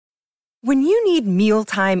When you need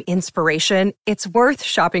mealtime inspiration, it's worth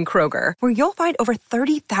shopping Kroger, where you'll find over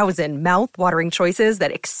 30,000 mouth-watering choices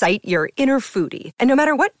that excite your inner foodie. And no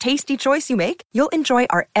matter what tasty choice you make, you'll enjoy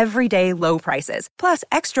our everyday low prices, plus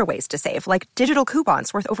extra ways to save, like digital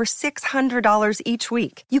coupons worth over $600 each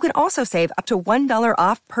week. You can also save up to $1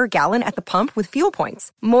 off per gallon at the pump with fuel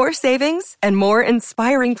points. More savings and more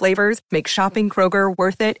inspiring flavors make shopping Kroger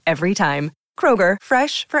worth it every time. Kroger,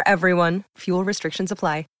 fresh for everyone. Fuel restrictions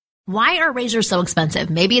apply. Why are razors so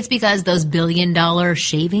expensive? Maybe it's because those billion-dollar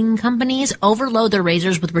shaving companies overload their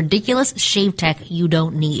razors with ridiculous shave tech you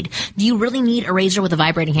don't need. Do you really need a razor with a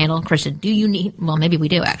vibrating handle? Kristen, do you need... Well, maybe we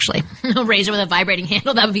do, actually. A razor with a vibrating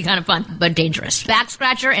handle, that would be kind of fun, but dangerous. Back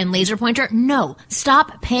scratcher and laser pointer? No.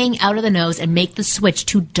 Stop paying out of the nose and make the switch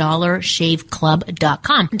to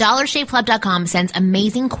DollarShaveClub.com. DollarShaveClub.com sends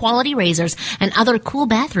amazing quality razors and other cool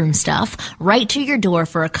bathroom stuff right to your door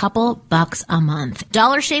for a couple bucks a month.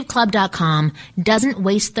 DollarShaveClub.com doesn't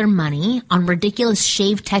waste their money on ridiculous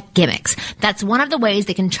shave tech gimmicks. That's one of the ways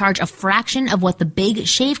they can charge a fraction of what the big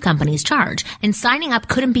shave companies charge. And signing up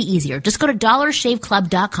couldn't be easier. Just go to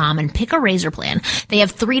DollarShaveClub.com and pick a razor plan. They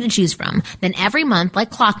have 3 to choose from. Then every month,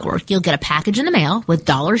 like clockwork, you'll get a package in the mail with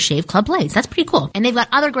Dollar Shave Club blades. That's pretty cool. And they've got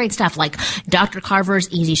other great stuff like Dr. Carver's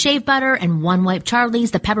Easy Shave Butter and One Wipe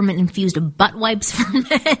Charlie's, the peppermint-infused butt wipes for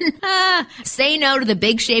men. Say no to the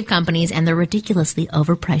big shave companies and their ridiculously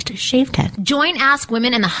overpriced shave tech. Join Ask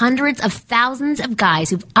Women and the hundreds of thousands of guys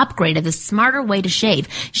who've upgraded the smarter way to shave.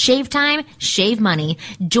 Shave time, shave money.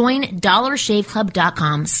 Join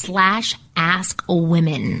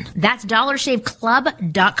DollarShaveClub.com/AskWomen. That's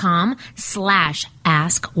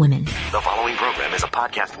DollarShaveClub.com/AskWomen. The following program is a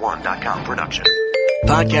PodcastOne.com production.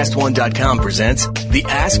 PodcastOne.com presents the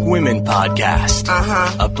Ask Women Podcast.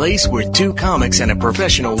 A place where 2 comics and a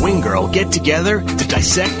professional wing girl get together to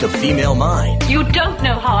dissect the female mind. You don't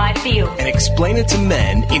know how I feel. And explain it to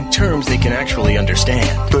men in terms they can actually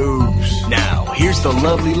understand. Booze. Now, here's the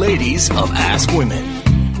lovely ladies of Ask Women.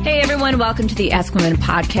 Hey everyone, welcome to the Ask Women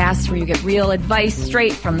podcast, where you get real advice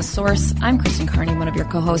straight from the source. I'm Kristen Carney, one of your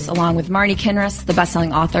co-hosts, along with Marnie Kinrys, the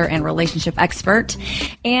best-selling author and relationship expert.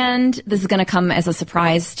 And this is going to come as a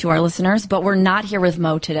surprise to our listeners, but we're not here with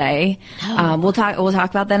Mo today. We'll talk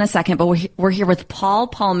about that in a second, but we're here with Paul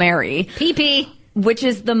Palmieri. PP. Which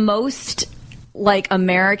is the most,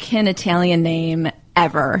 American Italian name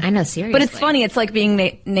ever. I know, seriously. But it's funny. It's like being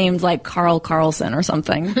named like Carl Carlson or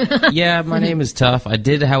something. Yeah, my name is tough. I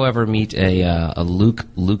did, however, meet a Luke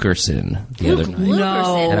Lukerson the other night.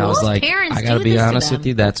 No. And I was like, I got to be honest with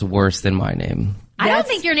you. you, that's worse than my name. I don't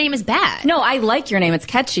think your name is bad. No, I like your name. It's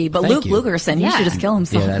catchy. But Thank Luke you. Lukerson, he should just kill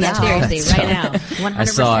himself. Yeah, that's now. Seriously, right now. 100%. I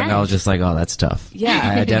saw it and I was just like, oh, that's tough. Yeah.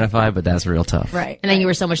 I identify, but that's real tough. Right. And then you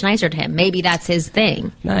were so much nicer to him. Maybe that's his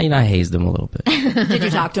thing. Nah, I hazed him a little bit. Did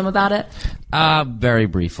you talk to him about it? Very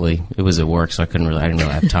briefly. It was at work, so I didn't really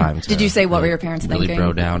have time to. Did you say what were your parents really thinking?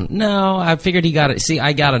 Bro down. No, I figured he got it. See,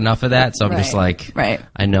 I got enough of that, so I'm just like,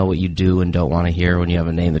 I know what you do and don't want to hear when you have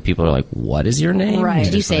a name that people are like, what is your name? Right.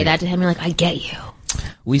 Did you say that to him? You're like, I get you.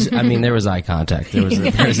 There was eye contact. There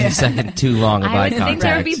was a second too long of eye contact. I think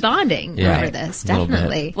there would be bonding over this,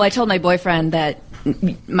 definitely. Well, I told my boyfriend that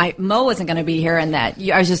Mo wasn't going to be here and that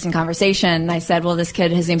I was just in conversation. And I said, well, this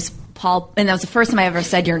kid, his name's Paul, and that was the first time I ever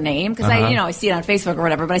said your name because I see it on Facebook or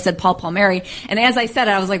whatever. But I said Paul Palmieri, and as I said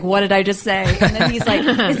it, I was like, "What did I just say?" And then he's like,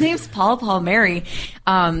 "His name's Paul Palmieri."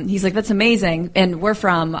 He's like, "That's amazing." And we're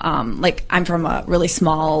from I'm from a really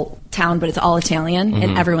small town, but it's all Italian,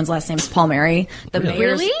 and everyone's last name is Palmieri.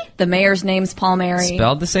 The mayor's name's Palmieri.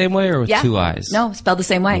 Spelled the same way or with 2 eyes? No, spelled the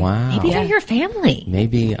same way. Wow. Maybe they're your family.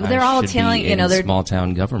 Maybe they're all Italian. Be in they're small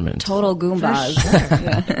town government. Total Goombas.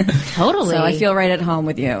 Totally. So I feel right at home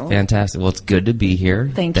with you. Fantastic. Well, it's good to be here.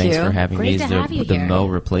 Thanks for having Great me to as have you the here. Mo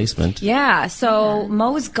replacement. Yeah, so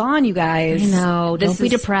Mo's gone, you guys. I know. Don't be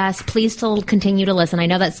depressed. Please still continue to listen. I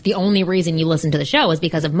know that's the only reason you listen to the show is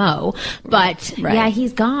because of Mo. But yeah,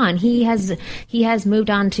 he's gone. He has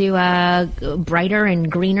moved on to brighter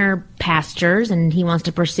and greener pastures, and he wants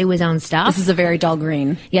to pursue his own stuff. This is a very dull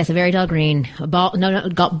green. Yes, a very dull green.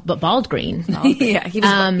 Bald green. Yeah, he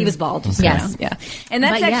was bald. Okay. Yes. Yeah. And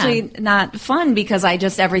that's actually not fun because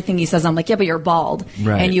everything he says, I'm like, yeah, but you're bald.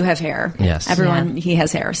 Right. And you have hair. Yes. Everyone, he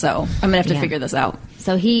has hair. So I'm going to have to figure this out.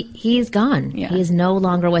 So he's gone. Yeah. He is no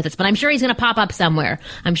longer with us. But I'm sure he's going to pop up somewhere.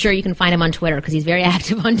 I'm sure you can find him on Twitter because he's very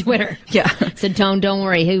active on Twitter. Yeah. So don't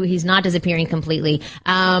worry. He's not disappearing completely.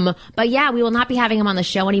 But yeah, we will not be having him on the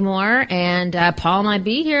show anymore. And Paul might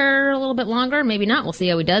be here a little bit longer. Maybe not. We'll see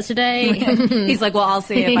how he does today. He's like, well, I'll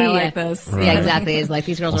see if I like this. Right. Yeah, exactly. He's like,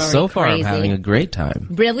 these girls are so far crazy. I'm having a great time.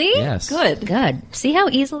 Really? Yes. Good. See how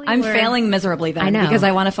easily I'm failing miserably then. I know. Because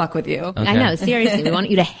I want to fuck with you. Okay. I know. Seriously. We want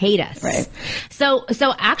you to hate us. Right. So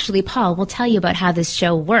actually, Paul, we'll tell you about how this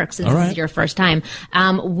show works since this is your first time.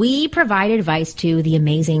 We provide advice to the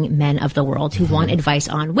amazing men of the world who want advice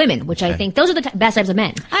on women, which I think those are the best types of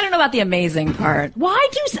men. I don't know about the amazing part.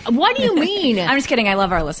 What do you mean? I'm just kidding. I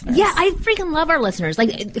love our listeners. Yeah, I freaking love our listeners. Like,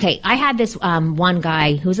 okay, I had this one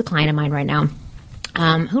guy who's a client of mine right now.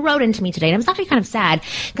 Who wrote into me today, and I was actually kind of sad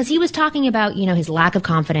because he was talking about, his lack of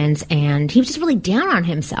confidence, and he was just really down on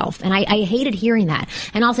himself, and I hated hearing that.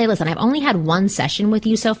 And I'll say, listen, I've only had one session with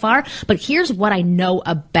you so far, but here's what I know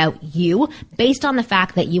about you based on the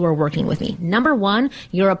fact that you are working with me. Number one,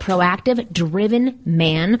 you're a proactive, driven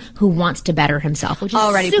man who wants to better himself, which is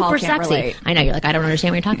already super Paul can't sexy. relate. I know, you're like, I don't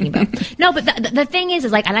understand what you're talking about. No, but the thing is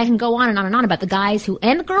like, and I can go on and on and on about the guys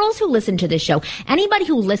and girls who listen to this show. Anybody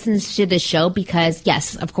who listens to this show because,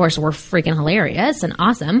 yes, of course, we're freaking hilarious and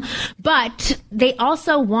awesome, but they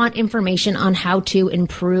also want information on how to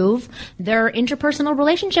improve their interpersonal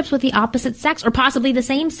relationships with the opposite sex or possibly the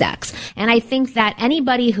same sex. And I think that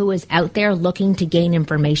anybody who is out there looking to gain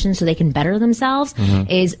information so they can better themselves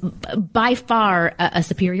is by far a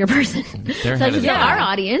superior person. So our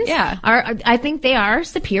audience, I think they are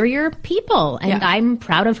superior people, and I'm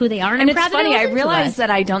proud of who they are. And it's funny, I realize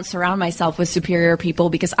that I don't surround myself with superior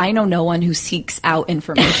people because I know no one who seeks out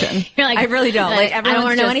information. You're like, I really don't. Like, I don't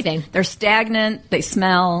want to know anything. They're stagnant. They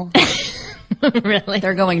smell. Really?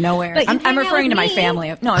 They're going nowhere. I'm referring to my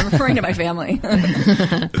family. No, I'm referring to my family.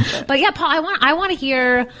 But yeah, Paul, I want to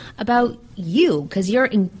hear about you because you're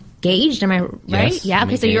engaged. Am I right? Yes, yeah.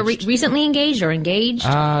 Okay, I'm so you're recently engaged or engaged?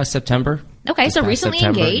 September. Okay, so recently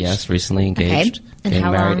September, engaged. Yes, recently engaged. Okay. And Getting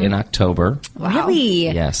how married long? in October. Wow. Really?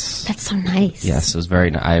 Yes. That's so nice. Yes, it was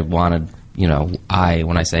very nice. I wanted,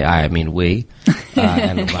 when I say I mean we.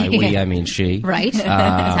 And by we, I mean she. Right. That's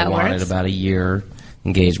how I it wanted works. about a year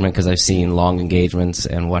engagement because I've seen long engagements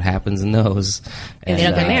and what happens in those. And they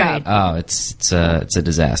don't get married. Oh, it's a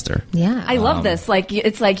disaster. Yeah. I love this. Like,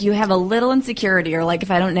 it's like you have a little insecurity, or like,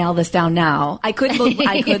 if I don't nail this down now, I could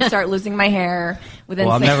start losing my hair within 6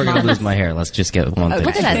 months. I'm never going to lose my hair. Let's just get one thing.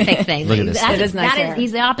 Look at that thick thing. Look at this. It is nice hair.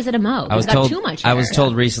 He's the opposite of Mo. He's got too much hair. I was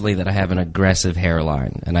told recently that I have an aggressive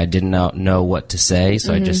hairline, and I didn't know what to say,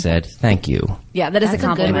 so I just said, thank you. Yeah, that is That's a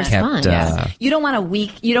compliment. a good response. You don't want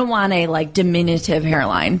you don't want a like diminutive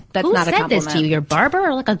hairline. That's Who not a said compliment. this to you? Your barber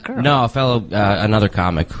or like a girl? No, a fellow, another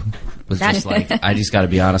comic was just like, I just got to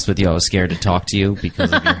be honest with you, I was scared to talk to you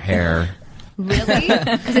because of your hair. Really?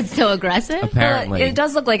 Because it's so aggressive? Apparently. Well, it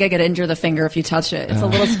does look like I could injure the finger if you touch it. It's a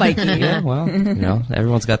little spiky. Yeah, well,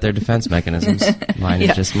 everyone's got their defense mechanisms. Mine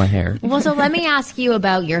is just my hair. Well, so let me ask you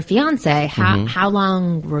about your fiance. How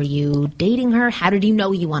long were you dating her? How did you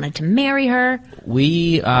know you wanted to marry her?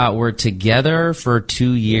 We were together for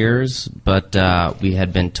 2 years, but we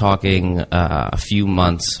had been talking for a few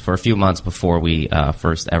months before we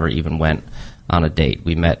first ever even went on a date.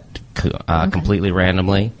 We met completely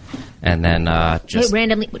randomly. And then just Wait,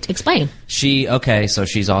 randomly explain. So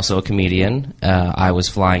she's also a comedian. I was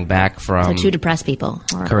flying back from So two depressed people.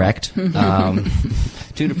 correct.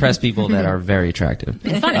 Two depressed people that are very attractive.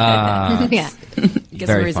 Yeah. Gives me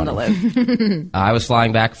a reason to live. I was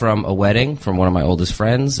flying back from a wedding from one of my oldest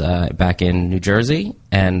friends back in New Jersey,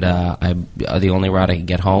 and the only route I could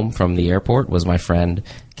get home from the airport was my friend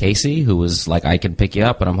Casey, who was like, I can pick you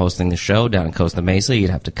up, but I'm hosting the show down in Costa Mesa. You'd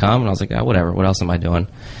have to come. And I was like, whatever. What else am I doing?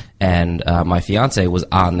 And my fiance was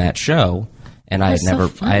on that show, and I had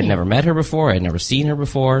never met her before. I had never seen her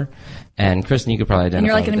before. And Kristen, you could probably identify. And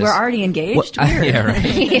you're like, with and this. we're already engaged? Weird. Yeah,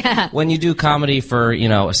 right. Yeah. When you do comedy for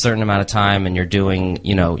a certain amount of time, and you're doing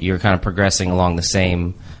you're kind of progressing along the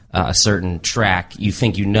same a certain track, you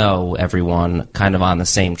think everyone kind of on the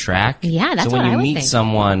same track. Yeah, that's so when what I you would meet think.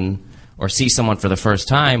 someone or see someone for the first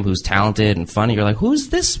time who's talented and funny, you're like, who's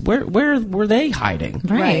this? Where were they hiding?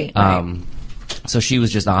 Right. So she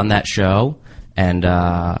was just on that show, and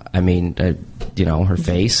her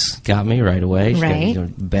face got me right away. She Right.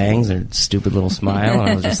 got bangs, her stupid little smile, and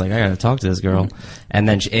I was just like, I gotta talk to this girl. And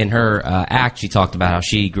then in her act, she talked about how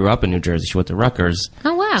she grew up in New Jersey. She went to Rutgers.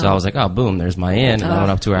 Oh, wow. So I was like, oh, boom, there's my in. And I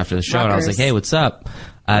went up to her after the show, and I was like, Rutgers. hey, what's up?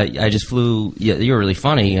 I just flew. You were really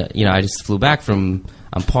funny. I just flew back from.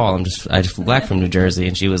 I'm Paul. I just flew back from New Jersey,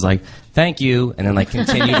 and she was like, "Thank you," and then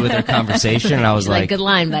continued with her conversation. And I was She's like, good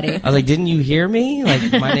line, buddy. I was like, "Didn't you hear me?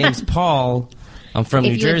 Like, my name's Paul. I'm from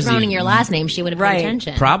New If you had Jersey." thrown in your last name, she would have paid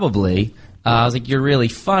attention. Probably. I was like, "You're really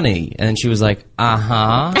funny," and then she was like,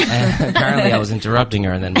 "Uh-huh." And apparently, I was interrupting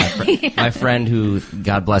her, and then my friend, who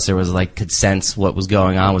God bless her, was like, could sense what was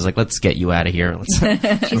going on. Was like, "Let's get you out of here."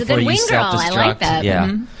 She's a good wing girl. I like that. Yeah.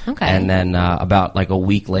 Mm-hmm. Okay. And then about like a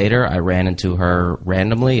week later, I ran into her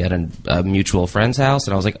randomly at a mutual friend's house,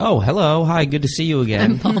 and I was like, "Oh, hello, hi, good to see you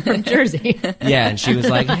again." I'm Paul from Jersey. Yeah, and she was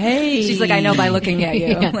like, "Hey." She's like, I know by looking at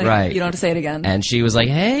you. Like, Right. You don't have to say it again. And she was like,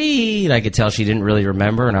 "Hey," and I could tell she didn't really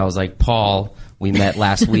remember, and I was like, "Paul, we met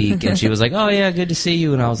last week," and she was like, "Oh yeah, good to see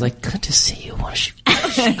you," and I was like, "Good to see you." What is she?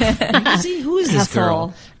 Who is this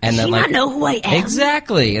girl? And Does then she like, not know who I am?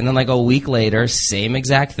 Exactly. And then like a week later, same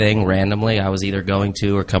exact thing. Randomly, I was either going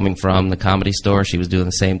to or coming from the Comedy Store. She was doing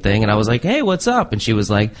the same thing, and I was like, "Hey, what's up?" And she was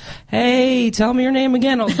like, "Hey, tell me your name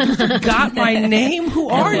again." I was like, "You forgot my name? Who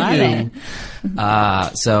are you?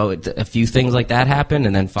 So a few things like that happened,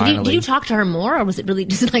 and then finally, Did you talk to her more, or was it really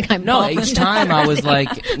just like I'm? no, Paul? each time I was like,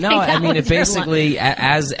 no, Like, I mean, that it was your basically,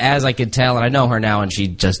 as I could tell, and I know her now, and she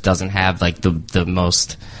just doesn't have like the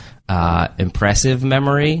most impressive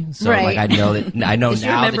memory. So Right. like I know now Does she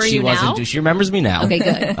that remember she you wasn't. now? She remembers me now. Okay,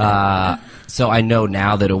 good. So I know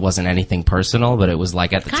now that it wasn't anything personal, but it was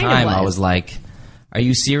like at the Kind of time I was. was like, "Are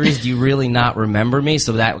you serious? Do you really not remember me?"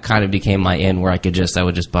 So that kind of became my in, where I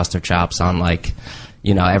would just bust her chops on like,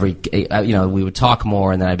 we would talk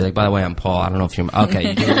more, and then I'd be like, "By the way, I'm Paul. I don't know if you're okay."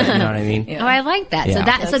 You know what I mean? Oh, I like that.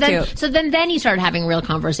 Yeah. So then you started having real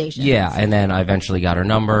conversations. Yeah, and then I eventually got her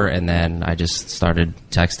number, and then I just started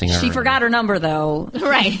texting her. She forgot her number, though.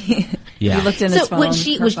 Right. Yeah. You looked in his phone.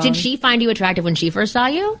 Did she find you attractive when she first saw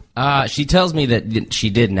you? She tells me that she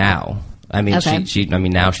did now. I mean, Okay. now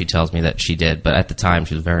she tells me that she did, but at the time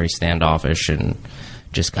she was very standoffish and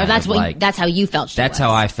just kind Or of like. that's how you felt. That's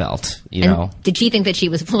how I felt. You And know. did she think that she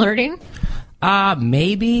was flirting?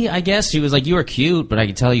 Maybe, I guess. She was like, "You were cute, but I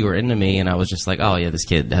could tell you were into me," and I was just like, "Oh yeah, this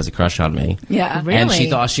kid has a crush on me." Yeah. Really?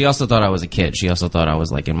 And she also thought I was a kid. She also thought I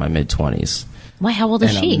was like in my mid-20s. Why? How old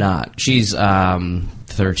is And she? I'm not. She's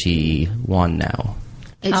 31 now.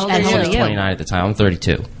 How old And are She was you? 29 at the time. I'm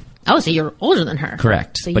 32. Oh, so you're older than her.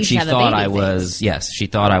 Correct. So you But she have a thought baby I was, she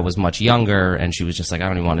thought I was much younger, and she was just like, "I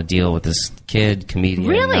don't even want to deal with this kid, comedian,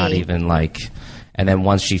 Really? not even like." And then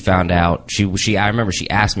once she found out, I remember she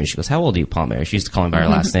asked me, she goes, "How old are you, Paul Mary?" She used to call me by her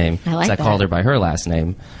last name. I like so I that. called her by her last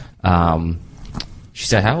name. She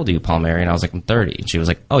said, "How old are you, Paul Mary?" And I was like, "I'm 30. And she was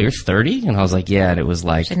like, "Oh, you're 30? And I was like, "Yeah." And it was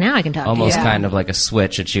like, So now I can talk to almost you. kind of like a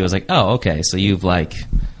switch. And she was like, "Oh, okay. So you've like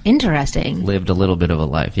Interesting. lived a little bit of a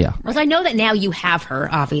life." Yeah. Well, I know that now you have her,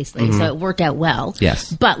 obviously, so it worked out well.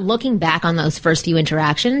 Yes. But looking back on those first few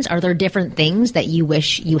interactions, are there different things that you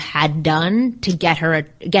wish you had done to get her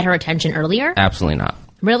attention earlier? Absolutely not.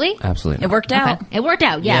 Really? Absolutely not. It worked out. Okay. It worked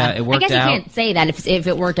out, yeah. Yeah, it worked I guess out. you can't say that if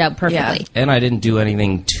it worked out perfectly. And I didn't do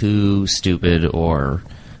anything too stupid or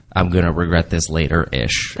I'm going to regret this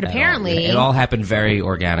later-ish. But at all. apparently- It all happened very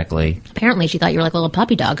organically. Apparently, she thought you were like a little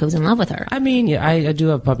puppy dog who was in love with her. I mean, yeah, I do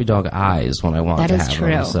have puppy dog eyes when I want That to is have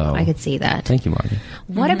true. them. So. I could see that. Thank you, Marty.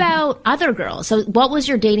 What about other girls? So, what was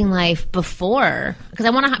your dating life before? Because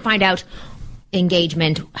I want to find out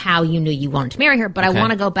engagement, how you knew you wanted to marry her, but Okay. I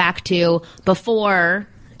want to go back to before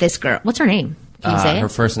this girl. What's her name? Can you say Her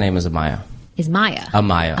it? first name is Amaya. Is Maya.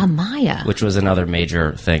 Amaya. Amaya. Which was another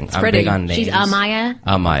major thing. I'm pretty. big on names. She's Amaya.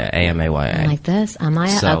 Amaya. A-M-A-Y-A. Like this,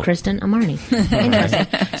 Amaya, So- Kristen, Amarni.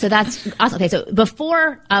 Interesting. So that's awesome. Okay, so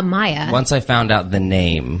before Amaya, Once I found out the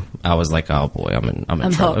name, I was like, "Oh boy, I'm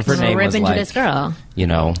in trouble." If her name rip was into like, this girl. you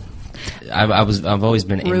know, I've always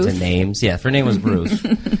been into Ruth? names. Yeah, if her name was Ruth,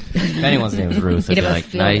 if anyone's name was Ruth, I'd You'd be have a like,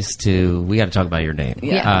 feel- we got to talk about your name.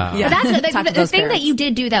 Yeah. But that's Talk to the those thing that parents. you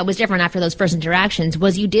did do that was different after those first interactions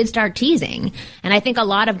was you did start teasing, and I think a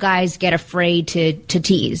lot of guys get afraid to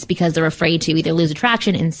tease because they're afraid to either lose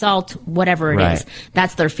attraction, insult, whatever it is. Right.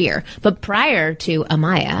 That's their fear. But prior to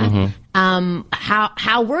Amaya,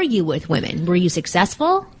 how were you with women? Were you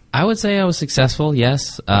successful? I would say I was successful.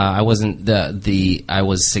 Yes, I wasn't I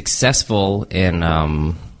was successful in.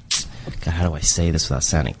 God, how do I say this without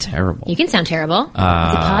sounding terrible? You can sound terrible. It's a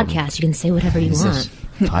podcast. You can say whatever you Is want. this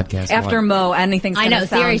podcast After what? Mo, anything's I going know, to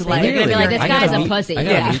sound seriously. like... They're gonna be like, this I gotta guy's a meet- pussy. I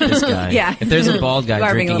gotta Yeah. meet this guy. Yeah. If there's a bald You guy are being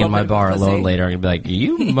a drinking little in my bit of a bar pussy. alone later, I'm gonna be like,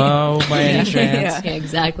 "You Mo, by any chance?" Yeah,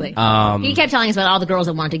 exactly. He kept telling us about all the girls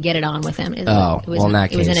that wanted to get it on with him. It Oh, well, in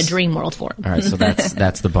that it was in a case- dream world for him. All right, so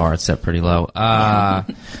that's the bar. It's set pretty low.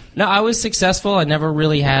 No, I was successful. I never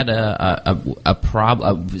really had a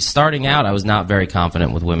problem. Starting out, I was not very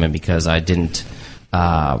confident with women because I didn't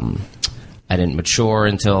mature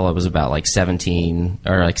until I was about like 17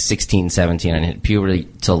 or like 16, 17. I didn't hit puberty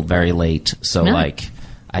till very late. So No. like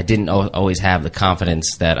I didn't always have the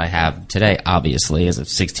confidence that I have today, obviously, as a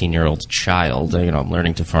 16-year-old child. I'm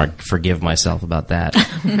learning to forgive myself about that.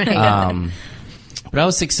 But I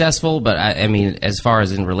was successful, but I mean, as far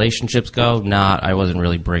as in relationships go, I wasn't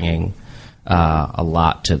really bringing a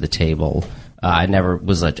lot to the table. I never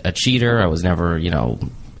was a cheater. I was never,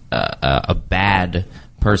 a bad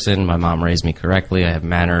person. My mom raised me correctly. I have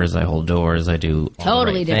manners. I hold doors. I do all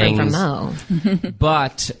totally the right different things. from Mo.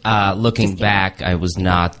 But looking back, I was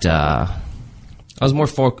not. I was more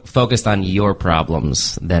focused on your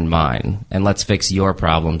problems than mine. And let's fix your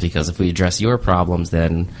problems, because if we address your problems,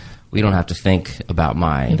 then we don't have to think about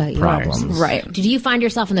problems. Yours. Right. Did you find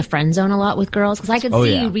yourself in the friend zone a lot with girls? Because I could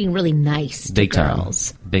see yeah. you being really nice to Big time.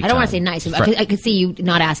 girls. Big I don't want to time. say nice. I could see you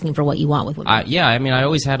not asking for what you want with women. Yeah, I mean, I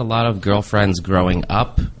always had a lot of girlfriends growing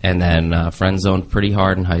up, and then friend zoned pretty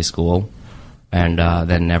hard in high school, and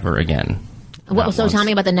then never again. So tell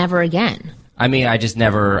me about the never again. I mean, I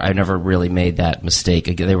never really made that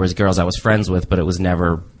mistake. There was girls I was friends with, but it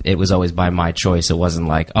was always by my choice. It wasn't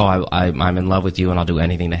like, oh, I'm in love with you and I'll do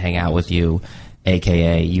anything to hang out with you,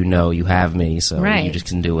 AKA, you have me, so right. You just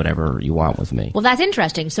can do whatever you want with me. Well, that's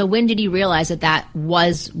interesting. So when did you realize that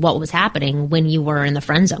was what was happening when you were in the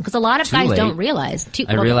friend zone? Because a lot of guys don't realize.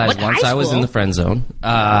 I realized once I was in the friend zone.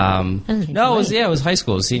 It was high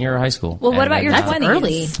school, senior year of high school. Well, what about your 20s? That's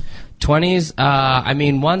early. 20s, I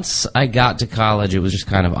mean, once I got to college, it was just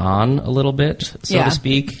kind of on a little bit, so to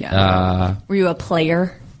speak. Yeah. Were you a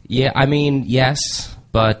player? Yeah, I mean, yes,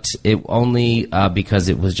 but it only because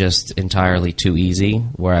it was just entirely too easy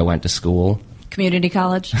where I went to school. Community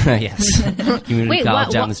college? Yes. Community college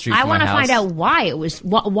down the street from my house. I want to find out why it was,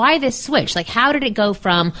 why this switch. Like, how did it go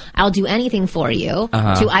from, I'll do anything for you,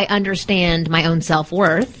 to I understand my own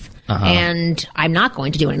self-worth, and I'm not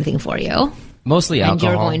going to do anything for you? Mostly alcohol. And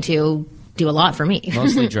you're going to do a lot for me.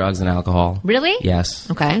 Mostly drugs and alcohol. Really? Yes.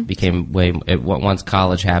 Okay. Became once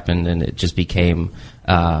college happened, and it just became.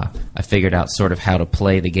 I figured out sort of how to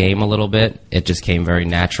play the game a little bit. It just came very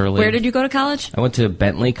naturally. Where did you go to college? I went to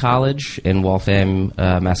Bentley College in Waltham,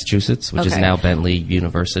 Massachusetts, which is now Bentley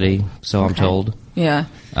University. So I'm told. Yeah.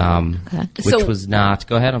 Which was not.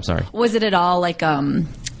 Go ahead. I'm sorry. Was it at all like? I'm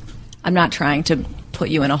not trying to put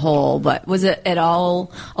you in a hole, but was it at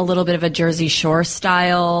all a little bit of a Jersey Shore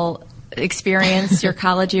style experience, your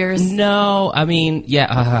college years? No, I mean,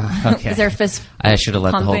 yeah. Okay. Is there fist I should have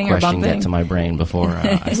let the whole pumping or question bumping? get to my brain before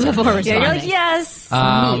I said Before that. Yeah, you're like, yes.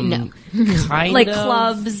 No. Kind like of.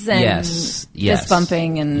 clubs and yes. fist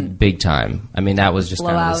bumping and big time. I mean, that was just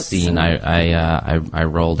kind of the scene I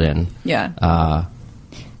rolled in. yeah. I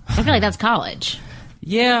feel like that's college.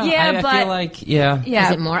 Yeah, Yeah, I but- feel like, yeah. Yeah.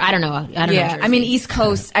 Is it more? I don't know. I don't know. Yeah, I mean East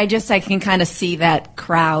Coast. I can kind of see that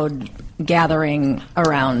crowd gathering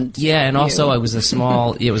around. Yeah, and you. also it was a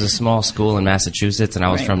small school in Massachusetts, and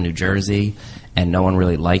I was Right. from New Jersey, and no one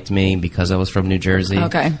really liked me because I was from New Jersey.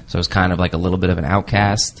 Okay. So I was kind of like a little bit of an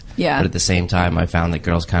outcast. Yeah. But at the same time, I found that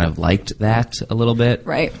girls kind of liked that a little bit.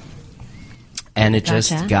 right. And it just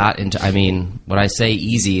Gotcha. got into, I mean, when I say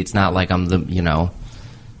easy, it's not like I'm the,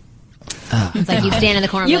 It's like you stand in the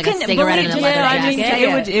corner You with like can a cigarette believe- and a yeah, leather I mean,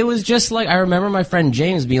 jacket. yeah. it was just like, I remember my friend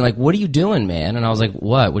James being like, what are you doing, man? And I was like,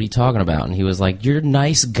 what? What are you talking about? And he was like, you're a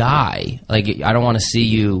nice guy. Like, I don't want to see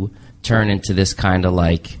you turn into this kind of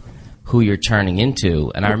like who you're turning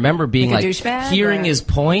into. And I remember being Like like a douchebag, hearing or- his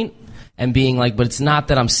point and being like, but it's not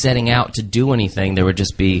that I'm setting out to do anything. There would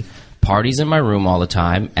just be parties in my room all the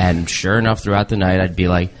time. And sure enough, throughout the night, I'd be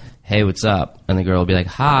like, hey, what's up? And the girl would be like,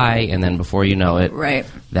 hi. And then before you know it, Right.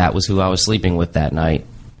 that was who I was sleeping with that night.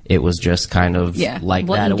 It was just kind of Yeah. like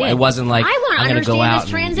What that. you did. It wasn't like, I want to I'm going to understand go out this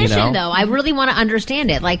transition, and, though. I really want to understand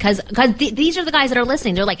it, like, because these are the guys that are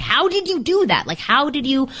listening. They're like, how did you do that? Like, how did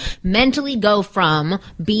you mentally go from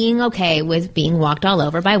being okay with being walked all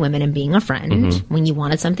over by women and being a friend Mm-hmm. when you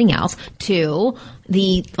wanted something else to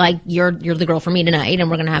the like you're the girl for me tonight and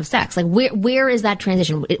we're going to have sex? Like, where is that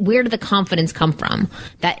transition? Where did the confidence come from?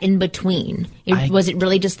 That in between, was it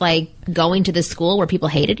really just like going to the school where people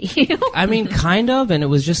hated you? I mean, kind of, and it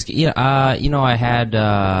was just I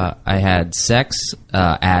had sex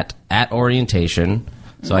at orientation,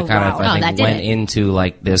 so I kind of wow. Oh, I that think did went it. into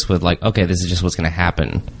like this with like, okay, this is just what's going to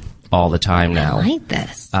happen all the time now. I like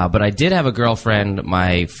this. But I did have a girlfriend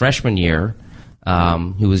my freshman year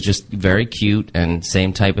who was just very cute and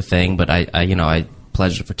same type of thing. But I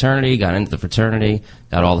pledged a fraternity, got into the fraternity,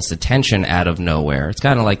 got all this attention out of nowhere. It's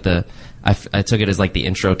kind of like I took it as like the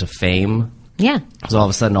intro to fame. Yeah. So all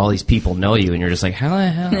of a sudden, all these people know you, and you're just like, how the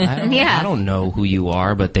hell? Yeah. I don't know who you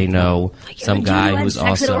are, but they know some guy who's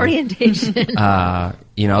sex at also, orientation.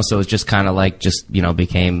 so it's just kind of like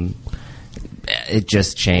became it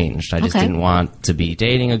just changed. I just didn't want to be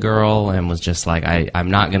dating a girl, and was just like, I'm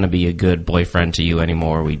not going to be a good boyfriend to you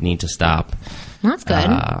anymore. We need to stop. Well, that's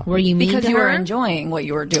good. Were you mean because to you her? were enjoying what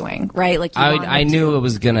you were doing, right? Like I knew I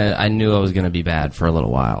was gonna be bad for a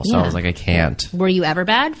little while, so I was like, I can't. Were you ever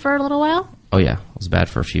bad for a little while? Oh yeah, I was bad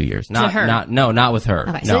for a few years. Not her? Not with her.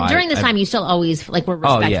 Okay, so during this time, you still always were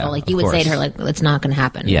respectful. yeah, like you of would say to her, course. like, "It's not going to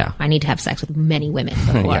happen." Yeah. I need to have sex with many women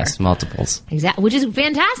before. Yes, multiples. Exactly, which is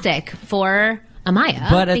fantastic for Amaya,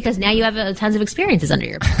 But because now you have tons of experiences under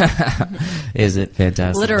your belt. Is it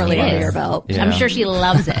fantastic? literally It under is. your belt. Yeah. I'm sure she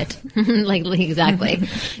loves it. like exactly.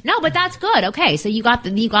 No, but that's good. Okay, so you got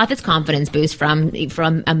this confidence boost from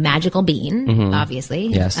a magical bean, obviously.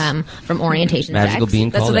 Yes. From orientation Magical sex. bean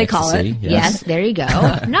That's called what they call it. ecstasy. Yes, there you go.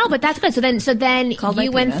 No, but that's good. So then Called you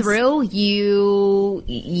my went penis. through.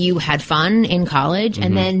 You had fun in college,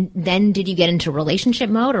 and then did you get into relationship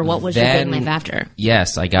mode, or what was your dating life after?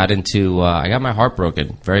 Yes, I got into. I got my heart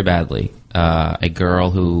broken very badly. A girl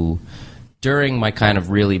who, during my kind of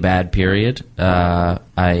really bad period,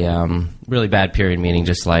 really bad period meaning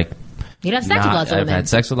just like You'd have sex with lots of I've women. had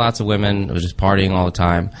sex with lots of women. I was just partying all the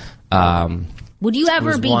time. Would you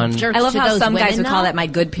ever was be one- jerks I love to how those some women, guys would though? call that my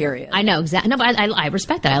good period. I know exactly. No, but I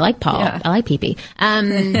respect that. I like Paul. Yeah. I like pee-pee.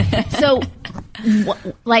 So,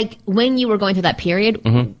 like when you were going through that period,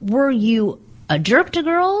 were you a jerk to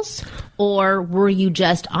girls, or were you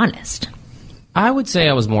just honest? I would say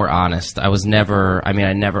I was more honest. I was never. I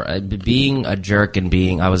mean, being a jerk and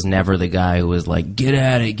I was never the guy who was like, get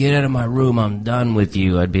out of my room, I'm done with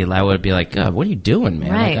you. I would be like, God, what are you doing,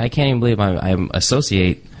 man? Right. Like, I can't even believe I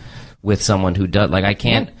associate with someone who does. Like, I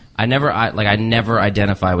can't. Yeah. I never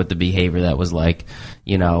identify with the behavior that was like,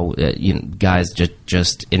 guys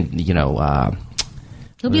just in,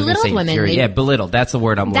 Who belittled women? Yeah, belittled. That's the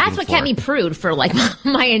word I'm looking for. That's what kept me prude for like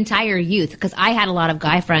my entire youth, because I had a lot of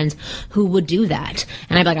guy friends who would do that,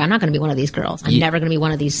 and I'd be like, I'm not going to be one of these girls. I'm never going to be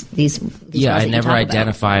one of these Yeah, girls I that you never talk about.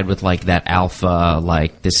 identified with like that alpha,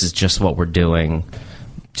 like this is just what we're doing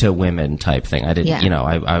to women type thing. I didn't,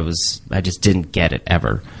 Yeah. I just didn't get it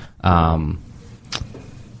ever.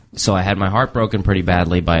 So I had my heart broken pretty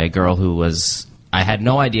badly by a girl who I had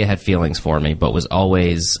no idea had feelings for me, but was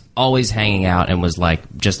always hanging out and was like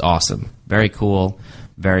just awesome, very cool,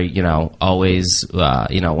 very always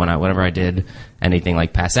whenever I did anything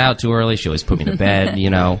like pass out too early, she always put me to bed,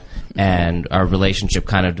 and our relationship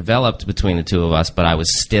kind of developed between the two of us. But I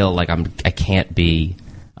was still like I'm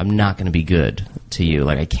not going to be good to you,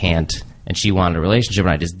 like I can't. And she wanted a relationship,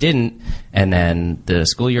 and I just didn't. And then the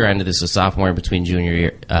school year ended. This was sophomore and between junior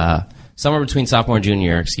year, somewhere between sophomore and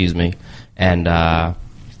junior year, excuse me. And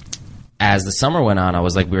as the summer went on, I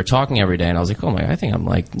was like, we were talking every day, and I was like, oh my, I think I'm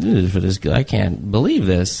like, for this guy, I can't believe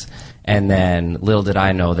this. And then little did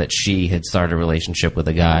I know that she had started a relationship with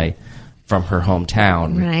a guy from her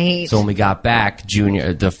hometown. Right. So when we got back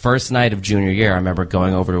the first night of junior year, I remember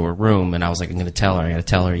going over to her room, and I was like, I got to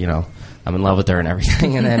tell her, I'm in love with her and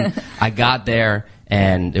everything. And then I got there,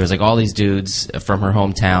 and there was like all these dudes from her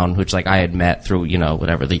hometown, which like I had met through,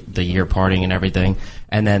 whatever, the year partying and everything.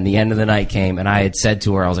 And then the end of the night came, and I had said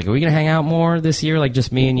to her, I was like, are we going to hang out more this year? Like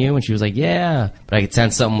just me and you? And she was like, yeah. But I could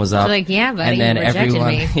sense something was up. She's like, yeah, buddy, and then you rejected everyone,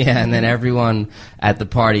 me. yeah, and then everyone at the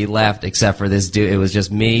party left except for this dude. It was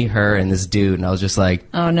just me, her, and this dude. And I was just like,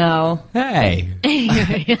 Oh no. hey,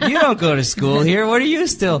 you don't go to school here. What are you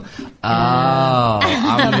still? Oh,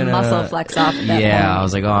 I'm gonna Muscle flex off at that Yeah, point. I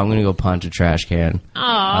was like, oh, I'm gonna go punch a trash can.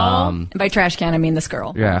 And by trash can, I mean this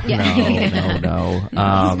girl. Yeah, no.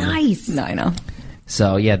 Nice. No, I know.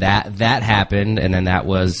 So yeah, that happened, and then that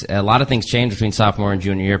was a lot of things changed between sophomore and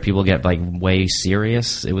junior year. People get like way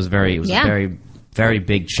serious. It was a very, very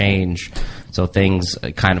big change. So things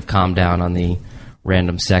kind of calmed down on the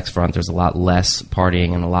random sex front. There's a lot less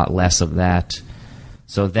partying and a lot less of that.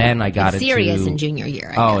 So then I got It's into serious in junior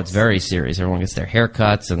year. I Oh, guess. it's very serious. Everyone gets their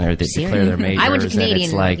haircuts and they declare their majors. I went to and it's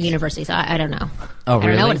Canadian like, university, so I don't know. Oh, I don't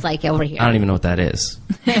really? know what it's like over here. I don't even know what that is.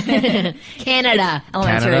 Canada.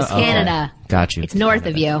 Elementary Canada? school. Okay. Canada. Got you. It's north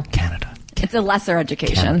of you. Canada. It's a lesser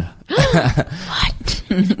education. What?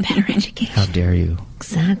 Better education. How dare you?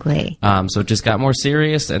 Exactly. So it just got more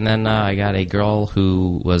serious, and then I got a girl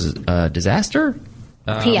who was a disaster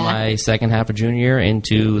Yeah. my second half of junior year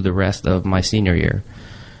into the rest of my senior year.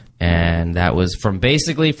 And that was from That's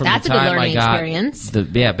the a good time I learning got experience.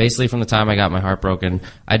 basically from the time I got my heart broken.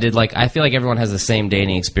 I feel like everyone has the same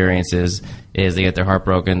dating experiences. Is they get their heart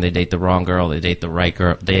broken, they date the wrong girl, they date the right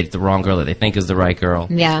girl, they date the wrong girl that they think is the right girl,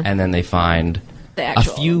 Yeah. and then they find The a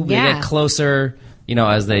actual. few, they Yeah. get closer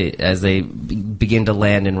as they begin to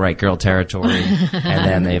land in right girl territory, and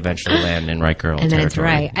then they eventually land in right girl and territory. then it's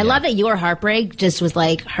right. I love that your heartbreak just was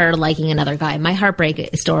like her liking another guy. My heartbreak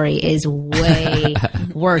story is way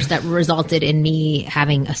worse. That resulted in me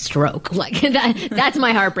having a stroke. Like that's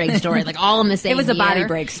my heartbreak story. Like all in the same. It was a year. body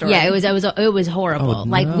break story. Yeah, it was horrible. Oh,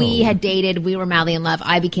 like no. we had dated, we were madly in love.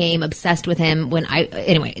 I became obsessed with him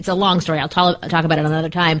anyway, it's a long story. I'll talk about it another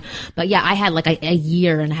time. But yeah, I had like a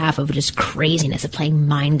year and a half of just craziness of playing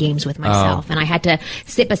mind games with myself. And I had to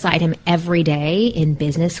sit beside him every day in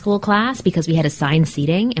business school class because we had assigned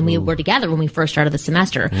seating and we were together when we first started the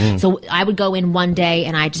semester. So I would go in one day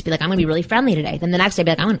and I'd just be like, I'm going to be really friendly today. Then the next day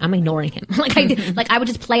I'd be like, I'm ignoring him. I would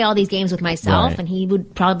just play all these games with myself, Right. and he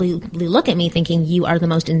would probably look at me thinking, you are the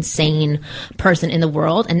most insane person in the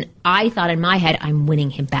world. And I thought in my head, I'm winning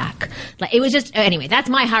him back. Like, it was just, anyway, that's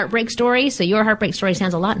my heartbreak story. So your heartbreak story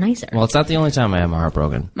sounds a lot nicer. Well, it's not the only time I have my heart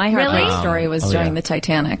broken. My heartbreak Really? story was Oh, during yeah. the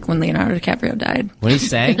Titanic when Leonardo DiCaprio died. When he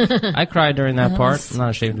sang, I cried during that part. I'm not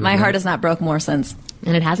ashamed to My admit heart it. has not broke more since.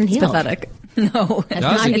 And it hasn't healed. Pathetic. No, That's That was, not a,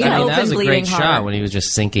 good. I mean, that Open was a bleeding great shot heart. when he was just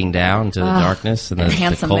sinking down to the darkness and the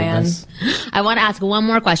handsome coldness. I want to ask one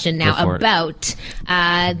more question now Go for it. about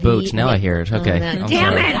the Boot. Now I hear it. Okay. Oh, I'm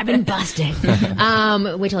damn sorry. it! I've been busted.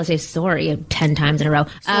 Wait till I say sorry 10 times in a row.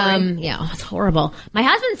 Yeah, it's horrible. My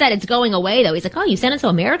husband said it's going away though. He's like, "Oh, you sounded so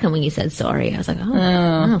American when you said sorry." I was like,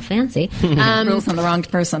 "Oh, fancy." rules on the wrong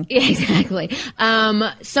person. Yeah, exactly.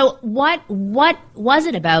 So what was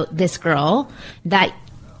it about this girl that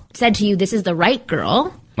said to you, "This is the right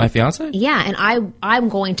girl"? My fiance? Yeah, and I'm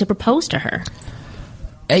going to propose to her.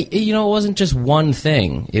 It wasn't just one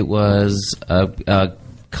thing. It was a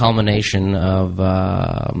culmination of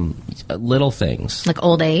little things. Like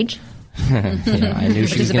old age. I knew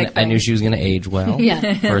she was a gonna. big I knew thing. she was gonna age well.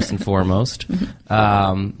 Yeah. First and foremost.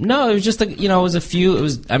 No, it was just it was a few. It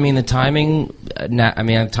was. I mean, the timing.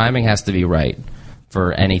 The timing has to be right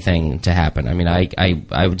for anything to happen. I mean, I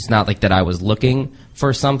it's not like that I was looking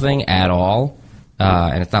for something at all,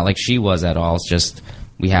 and it's not like she was at all. It's just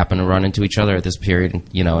we happened to run into each other at this period,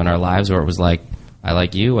 in our lives where it was like, I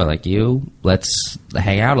like you, let's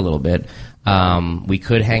hang out a little bit. We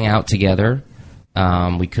could hang out together.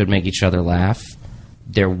 We could make each other laugh.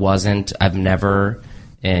 I've never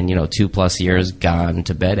in 2+ years gone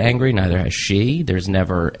to bed angry. Neither has she. There's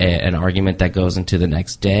never an argument that goes into the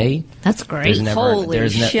next day. That's great. There's never, Holy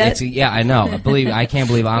shit. yeah, I know. I can't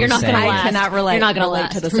believe I'm You're not saying gonna I last. cannot relate. You're not gonna relate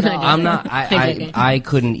last. to this at all. I'm not. I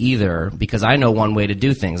couldn't either because I know one way to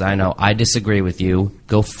do things. I know I disagree with you.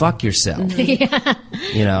 Go fuck yourself. Yeah.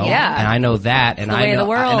 Yeah. And I know that, and the way I of know, the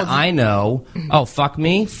world. and I know. Oh, fuck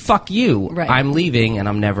me, fuck you. Right. I'm leaving, and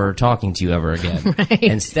I'm never talking to you ever again. Right.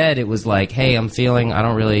 Instead, it was like, hey, I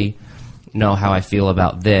don't really know how I feel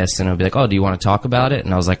about this, and it'll be like, oh, do you want to talk about it?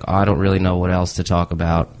 And I was like, oh, I don't really know what else to talk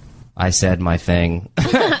about. I said my thing,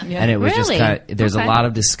 and it was just Really? kind of. There's Okay. a lot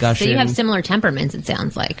of discussion. So you have similar temperaments, it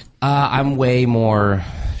sounds like. I'm way more.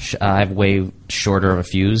 I have way shorter of a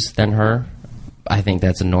fuse than her. I think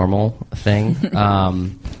that's a normal thing.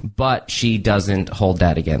 But she doesn't hold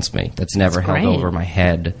that against me. That's never That's held great. over my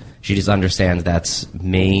head. She just understands that's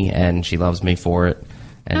me, and she loves me for it.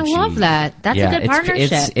 And I love that. That's a good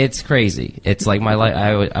partnership. It's crazy. It's like my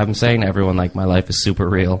life. I'm saying to everyone, like, my life is super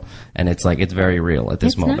real, and it's like it's very real at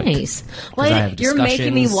this It's moment. nice. 'Cause Well, I have You're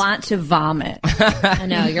making me discussions. want to vomit. I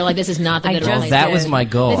know. You're like, this is not the I good just- Well, replacement. that was my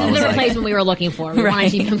goal. This I is was the like, replacement we were looking for. We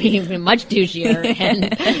wanted you to be much douchier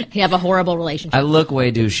and have a horrible relationship. I look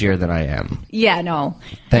way douchier than I am. Yeah, no.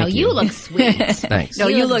 Thank no, you. you look sweet. Thanks. No,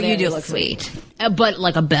 you very do look sweet. But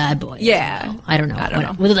like a bad boy. Yeah. I don't know. I don't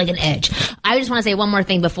know. With like an edge. I just want to say one more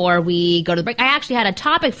thing before we go to the break. I actually had a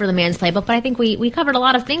topic for the Man's Playbook, but I think we covered a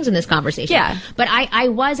lot of things in this conversation. Yeah. But I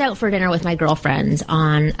was out for dinner with my girlfriends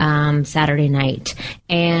on Saturday night,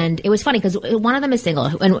 and it was funny because one of them is single,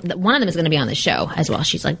 and one of them is going to be on the show as well.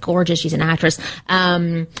 She's like gorgeous. She's an actress.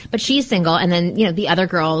 But she's single, and then, the other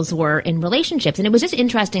girls were in relationships, and it was just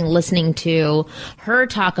interesting listening to her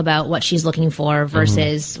talk about what she's looking for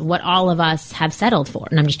versus what all of us have settled for.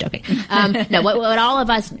 And I'm just joking. No, what all of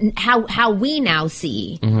us, how we now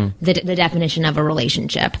see the definition of a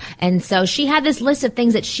relationship. And so she had this list of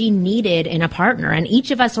things that she needed in a partner, and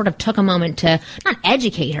each of us sort of took a moment to not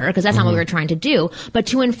educate her, because that's not what we were trying to do, but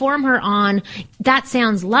to inform her on, that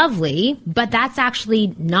sounds lovely, but that's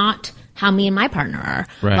actually not how me and my partner are.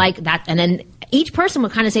 Right. Like that. And then each person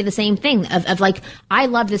would kind of say the same thing of like, I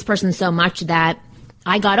love this person so much that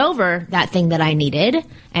I got over that thing that I needed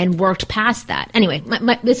and worked past that. Anyway,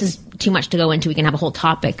 this is too much to go into. We can have a whole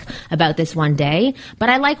topic about this one day. But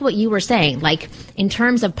I like what you were saying. Like, in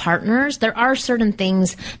terms of partners, there are certain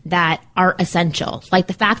things that are essential. Like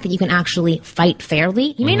the fact that you can actually fight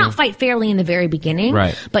fairly. You may not fight fairly in the very beginning,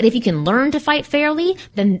 Right. but if you can learn to fight fairly,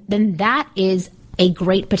 then that is a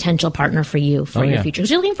great potential partner for you for your future.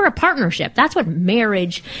 Because you're looking for a partnership. That's what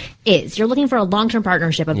marriage is. You're looking for a long-term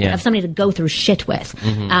partnership of somebody to go through shit with.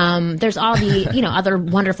 There's all the, other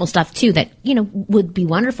wonderful stuff too that, would be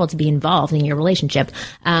wonderful to be involved in your relationship.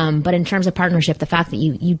 But in terms of partnership, the fact that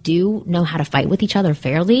you do know how to fight with each other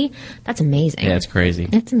fairly, that's amazing. Yeah, it's crazy.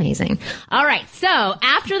 It's amazing. All right. So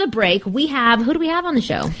after the break, who do we have on the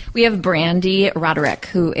show? We have Brandy Roderick,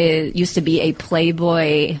 who used to be a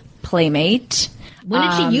Playboy Playmate. When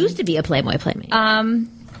did she used to be a Playboy Playmate?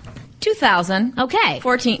 2000. Okay.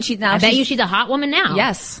 14. She's a hot woman now.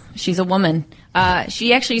 Yes, she's a woman.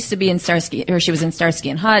 She actually used to be in Starsky, or she was in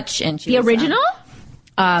Starsky and Hutch, and she The was, original?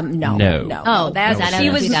 No. Oh,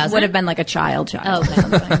 She would have been like a child. Oh,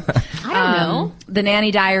 okay. I don't know. The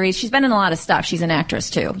Nanny Diaries. She's been in a lot of stuff. She's an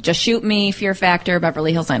actress too. Just Shoot Me, Fear Factor,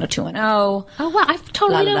 Beverly Hills 90210. Oh, wow. I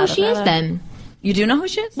totally know who she is then. You do know who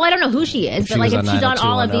she is? Well, I don't know who she is, but like if she's on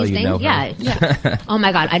all of these things, yeah. Oh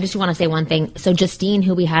my God, I just want to say one thing. So Justine,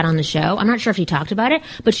 who we had on the show, I'm not sure if she talked about it,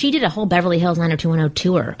 but she did a whole Beverly Hills 90210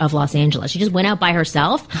 tour of Los Angeles. She just went out by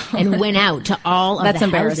herself and went out to all of That's the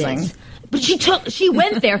embarrassing. houses. But she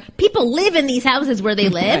went there. People live in these houses where they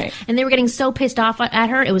live, Right. and they were getting so pissed off at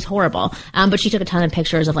her. It was horrible. But she took a ton of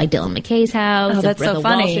pictures of like Dylan McKay's house, Oh, that's the so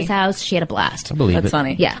funny. Walsh's house. She had a blast. I believe That's it.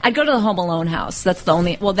 funny. Yeah. I'd go to the Home Alone house. That's the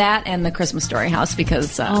only, that and the Christmas Story house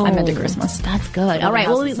because I'm into Christmas. That's good. All right,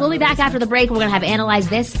 house we'll is be something back after the break. We're going to have Analyze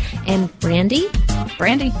This and Brandy.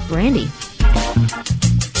 Brandy.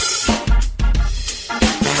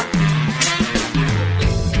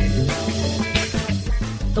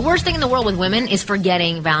 The worst thing in the world with women is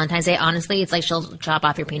forgetting Valentine's Day. Honestly, it's like she'll chop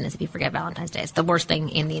off your penis if you forget Valentine's Day. It's the worst thing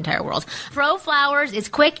in the entire world. Pro Flowers is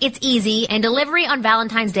quick, it's easy, and delivery on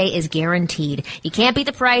Valentine's Day is guaranteed. You can't beat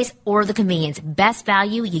the price or the convenience. Best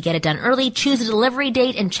value, you get it done early, choose a delivery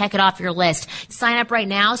date, and check it off your list. Sign up right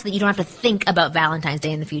now so that you don't have to think about Valentine's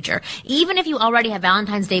Day in the future. Even if you already have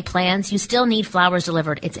Valentine's Day plans, you still need flowers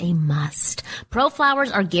delivered. It's a must. Pro Flowers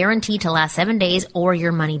are guaranteed to last 7 days or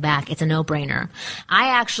your money back. It's a no-brainer.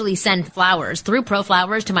 I actually send flowers through Pro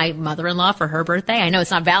Flowers to my mother-in-law for her birthday. I know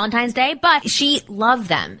it's not Valentine's Day, but she loved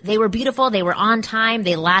them. They were beautiful. They were on time.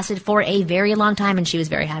 They lasted for a very long time, and she was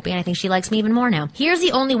very happy, and I think she likes me even more now. Here's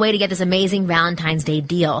the only way to get this amazing Valentine's Day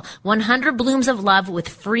deal. 100 blooms of love with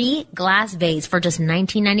free glass vase for just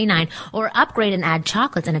 $19.99, or upgrade and add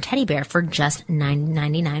chocolates and a teddy bear for just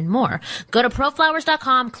 $9.99 more. Go to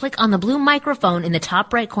proflowers.com, click on the blue microphone in the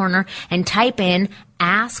top right corner, and type in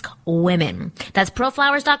Ask Women. That's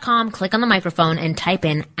proflowers.com. Click on the microphone and type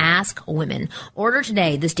in Ask Women. Order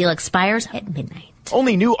today. This deal expires at midnight.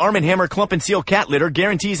 Only new Arm & Hammer Clump & Seal cat litter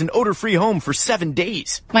guarantees an odor-free home for 7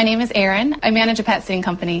 days. My name is Erin. I manage a pet sitting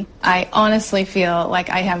company. I honestly feel like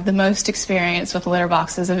I have the most experience with litter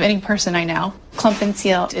boxes of any person I know. Clump &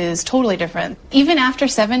 Seal is totally different. Even after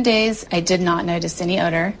 7 days, I did not notice any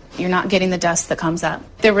odor. You're not getting the dust that comes up.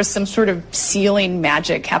 There was some sort of sealing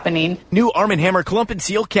magic happening. New Arm & Hammer Clump &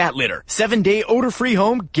 Seal cat litter. 7-day odor-free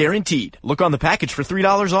home guaranteed. Look on the package for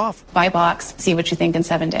 $3 off. Buy a box, see what you think in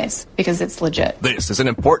 7 days, because it's legit. This is an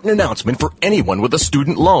important announcement for anyone with a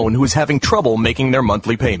student loan who is having trouble making their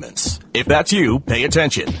monthly payments. If that's you, pay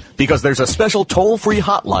attention, because there's a special toll-free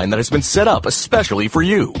hotline that has been set up especially for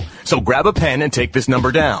you. So grab a pen and take this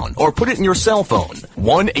number down, or put it in your cell phone.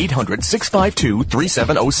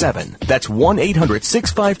 1-800-652-3707. That's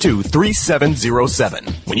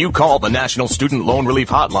 1-800-652-3707. When you call the National Student Loan Relief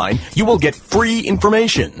Hotline, you will get free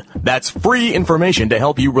information. That's free information to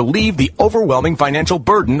help you relieve the overwhelming financial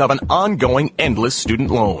burden of an ongoing, endless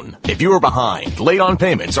student loan. If you are behind, late on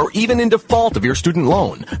payments, or even in default of your student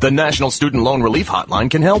loan, the National Student Loan Relief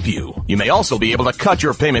Hotline can help you. You may also be able to cut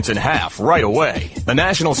your payments in half right away. The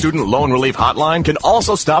National Student Loan Relief Hotline can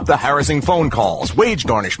also stop the harassing phone calls, wage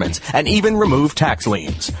garnishments, and even remove tax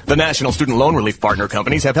liens. The National Student Loan Relief partner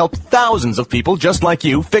companies have helped thousands of people just like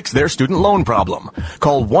you fix their student loan problem.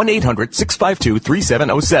 Call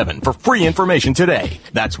 1-800-652-3707 for free information today.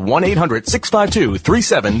 That's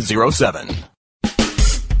 1-800-652-3707.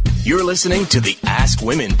 You're listening to the Ask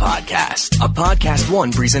Women podcast, a Podcast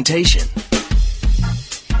One presentation.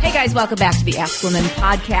 Hey guys, welcome back to the Ask Women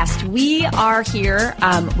podcast. We are here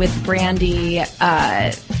with Brandy.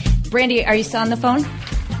 Brandy, are you still on the phone?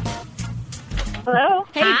 Hello.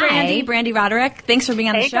 Hey, Hi. Brandy Roderick. Thanks for being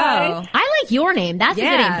on the show. Guys. I like your name. That's a good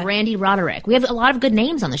Yeah. name, Brandy Roderick. We have a lot of good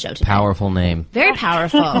names on the show today. Powerful name. Very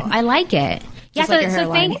powerful. I like it. Yeah, Just like your so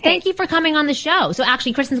hairline. thank you for coming on the show. So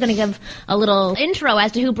actually, Kristen's going to give a little intro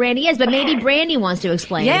as to who Brandy is, but maybe Brandy wants to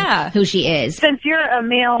explain who she is. Since you're a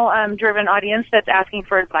male-driven audience that's asking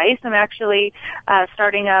for advice, I'm actually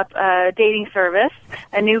starting up a dating service,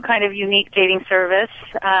 a new kind of unique dating service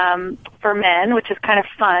for men, which is kind of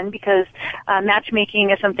fun because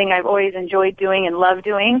matchmaking is something I've always enjoyed doing and love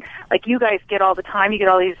doing. Like you guys get all the time. You get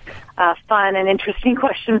all these fun and interesting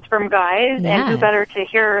questions from guys, and who better to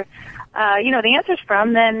hear the answers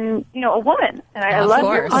from than, a woman. And I love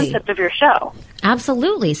your concept of your show.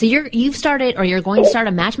 Absolutely. So you're going to start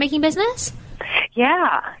a matchmaking business?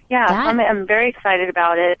 Yeah. I'm very excited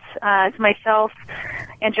about it. It's myself,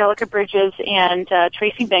 Angelica Bridges, and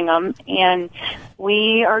Tracy Bingham, and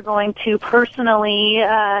we are going to personally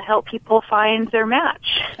help people find their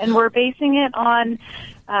match. And we're basing it on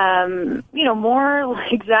more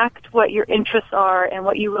exact what your interests are and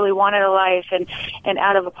what you really want out of life and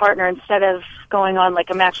out of a partner, instead of going on like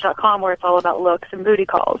a Match.com where it's all about looks and booty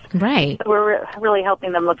calls. Right. So we're really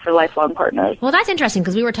helping them look for lifelong partners. Well, that's interesting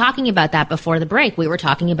because we were talking about that before the break. We were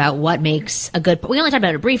talking about what makes a good, we only talked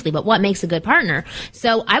about it briefly, but what makes a good partner.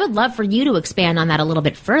 So I would love for you to expand on that a little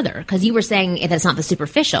bit further, because you were saying that it's not the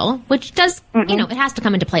superficial, which does, it has to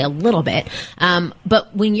come into play a little bit.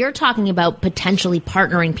 But when you're talking about potentially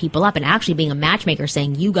partnering people up and actually being a matchmaker,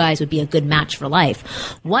 saying you guys would be a good match for life,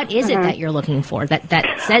 what is it that you're looking for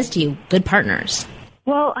that says to you good partners?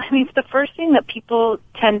 Well, I mean, it's the first thing that people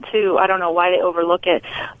tend to, I don't know why they overlook it,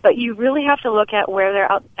 but you really have to look at where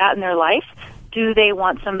they're at in their life. Do they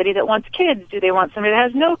want somebody that wants kids? Do they want somebody that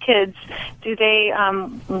has no kids? Do they,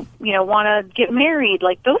 want to get married?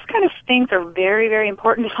 Like, those kind of things are very, very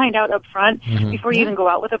important to find out up front before you even go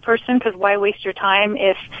out with a person, because why waste your time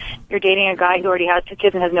if you're dating a guy who already has 2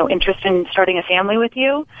 kids and has no interest in starting a family with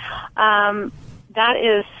you? That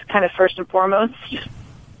is kind of first and foremost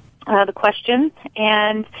the question.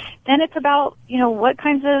 And then it's about, what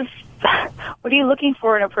are you looking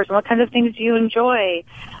for in a person? What kinds of things do you enjoy?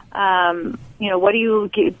 What are you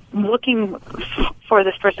looking for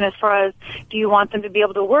this person as far as, do you want them to be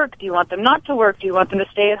able to work? Do you want them not to work? Do you want them to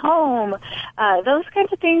stay at home? Those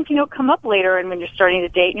kinds of things, come up later, and when you're starting to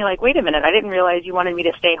date and you're like, wait a minute, I didn't realize you wanted me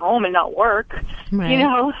to stay home and not work. Right.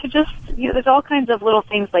 There's all kinds of little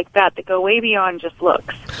things like that go way beyond just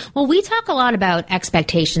looks. Well, we talk a lot about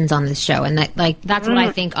expectations on this show, and that's what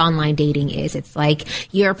I think online dating is. It's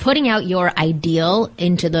like you're putting out your ideal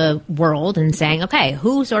into the world and saying, okay,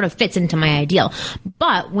 who sort of fits into my ideal?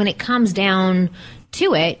 But when it comes down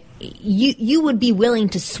to it, you would be willing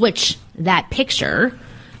to switch that picture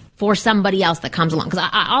for somebody else that comes along. Because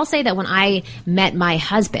I'll say that when I met my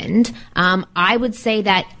husband, I would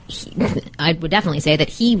definitely say that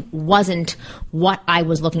he wasn't what I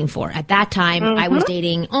was looking for. At that time, I was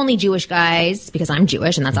dating only Jewish guys because I'm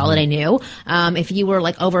Jewish and that's all that I knew. If you were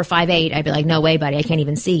like over 5'8", I'd be like, no way, buddy, I can't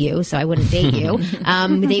even see you, so I wouldn't date you.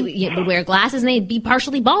 They would wear glasses and they'd be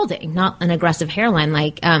partially balding, not an aggressive hairline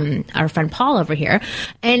like our friend Paul over here.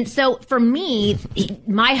 And so for me,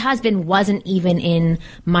 my husband wasn't even in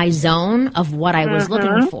my zone of what I was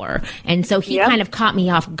looking for. And so he kind of caught me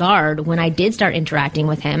off guard when I did start interacting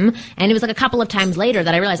with him. And it was like a couple of times later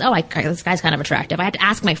that I realized, this guy's kind of attractive. I had to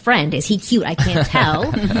ask my friend, is he cute? I can't tell.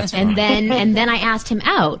 and then I asked him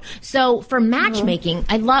out. So for matchmaking,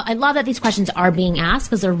 I love that these questions are being asked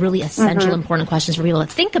because they're really essential, important questions for people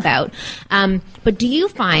to think about. But do you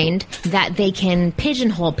find that they can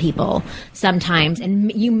pigeonhole people sometimes,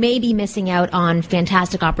 and you may be missing out on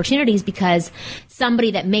fantastic opportunities because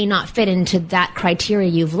somebody that may not fit into that criteria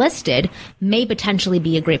you've listed may potentially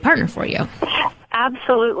be a great partner for you?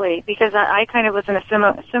 Absolutely, because I kind of was in a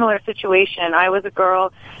similar situation. I was a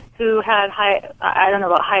girl who had I don't know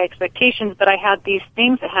about high expectations, but I had these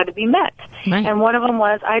things that had to be met. Right. And one of them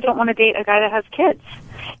was, I don't want to date a guy that has kids.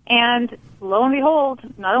 And lo and behold,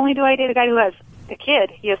 not only do I date a guy who has a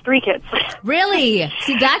kid, he has 3 kids. Really?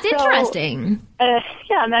 See, that's interesting.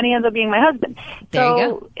 And then he ends up being my husband. There you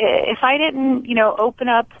go. If I didn't,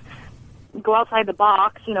 go outside the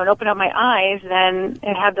box, and open up my eyes, then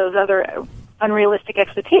and have those other unrealistic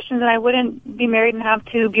expectations, and I wouldn't be married and have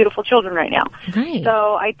 2 beautiful children right now. Right.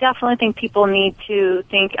 So I definitely think people need to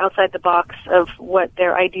think outside the box of what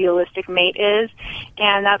their idealistic mate is,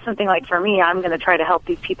 and that's something like for me, I'm going to try to help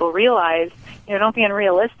these people realize, don't be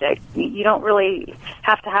unrealistic. You don't really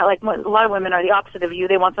have to have, like, a lot of women are the opposite of you.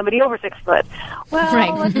 They want somebody over 6 foot.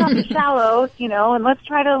 Well, let's not be shallow, and let's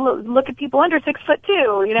try to look at people under 6 foot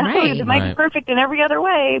too. Right. It might be perfect in every other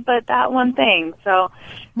way, but that one thing. So,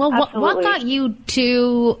 well, what got you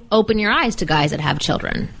to open your eyes to guys that have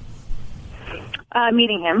children?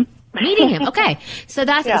 Meeting him. Meeting him. Okay. So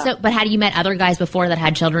that's, Yeah. but had you met other guys before that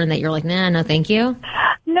had children that you're like, nah, no, thank you?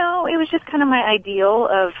 No, it was just kind of my ideal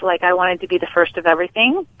of, like, I wanted to be the first of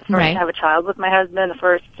everything. The first Right. to have a child with my husband, the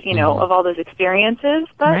first, of all those experiences.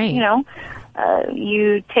 But, Right.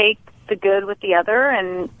 you take the good with the other,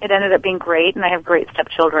 and it ended up being great, and I have great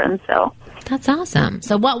stepchildren, so. That's awesome.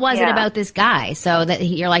 So what was it Yeah. about this guy so that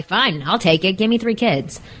you're like, fine, I'll take it. Give me 3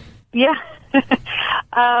 kids. Yeah.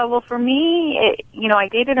 Well, for me, I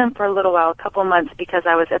dated him for a little while, a couple months, because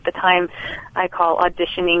I was at the time, I call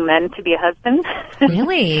auditioning men to be a husband.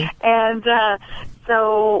 Really? And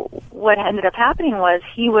so what ended up happening was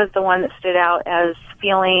he was the one that stood out as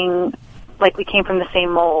feeling like we came from the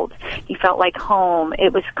same mold. He felt like home.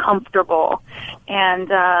 It was comfortable. And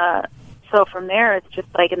so from there, it's just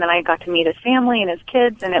like, and then I got to meet his family and his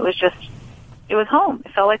kids, and it was home.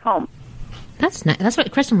 It felt like home. That's nice. That's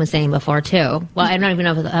what Kristen was saying before, too. Well, I don't even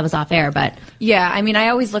know if that was off air, but... Yeah, I mean, I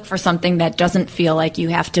always look for something that doesn't feel like you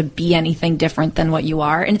have to be anything different than what you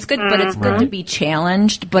are. And it's good, but it's good to be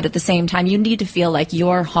challenged, but at the same time, you need to feel like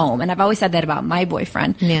you're home. And I've always said that about my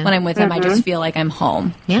boyfriend. Yeah. When I'm with him, I just feel like I'm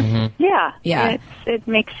home. Yeah. Yeah. It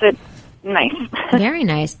makes it nice. Very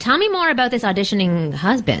nice. Tell me more about this auditioning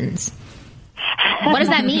husbands. What does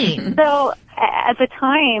that mean? So at the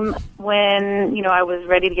time when, I was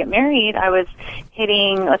ready to get married, I was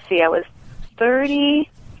hitting, I was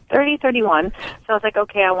 31. So I was like,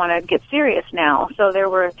 okay, I want to get serious now. So there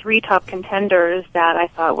were 3 top contenders that I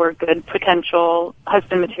thought were good potential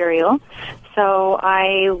husband material. So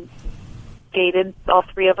I dated all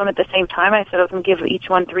 3 of them at the same time. I said I was going to give each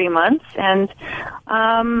one 3 months, and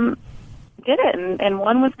did it. And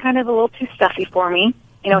one was kind of a little too stuffy for me.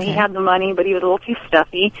 Okay. He had the money, but he was a little too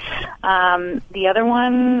stuffy. The other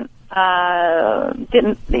one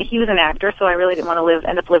didn't. He was an actor, so I really didn't want to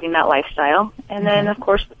end up living that lifestyle. And then, of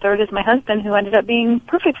course, the third is my husband, who ended up being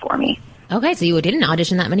perfect for me. Okay, so you didn't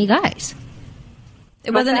audition that many guys.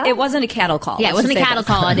 It wasn't a cattle call. Yeah, it wasn't a cattle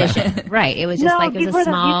call audition. Right. It was just it was a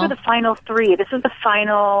small... these were the final 3. This is the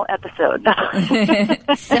final episode.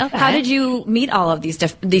 So How did you meet all of these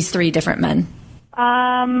 3 different men?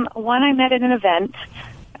 One I met at an event,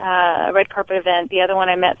 a red carpet event. The other one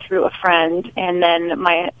I met through a friend. And then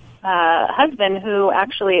my husband, who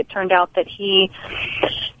actually it turned out that he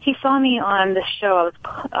saw me on this show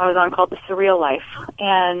I was on called The Surreal Life.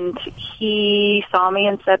 And he saw me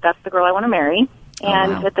and said, that's the girl I want to marry.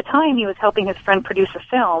 And at the time, he was helping his friend produce a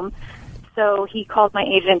film. So he called my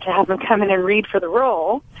agent to have him come in and read for the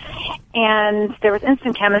role. And there was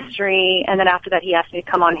instant chemistry. And then after that, he asked me to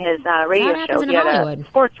come on his radio show. He had a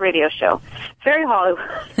sports radio show. Very Hollywood.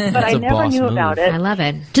 But I never knew about it. I love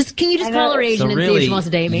it. Can you just call her agent and see if she wants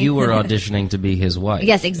to date me? You were auditioning to be his wife.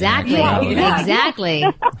 Yes, exactly. Exactly.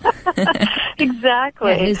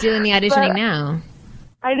 Exactly. Yeah, who's doing the auditioning now?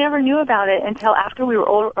 I never knew about it until after we were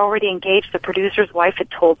already engaged. The producer's wife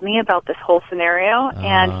had told me about this whole scenario,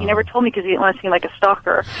 and he never told me because he didn't want to seem like a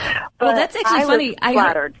stalker. But well, that's actually funny.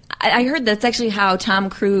 Flattered. I heard that's actually how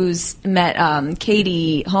Tom Cruise met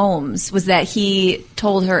Katie Holmes. Was that he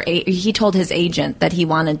told his agent that he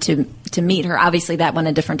wanted to meet her. Obviously, that went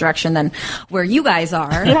a different direction than where you guys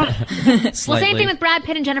are. Well, same thing with Brad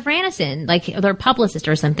Pitt and Jennifer Aniston. Like their publicist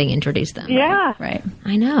or something introduced them. Yeah, right.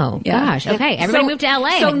 I know. Yeah. Gosh. Okay, everybody move to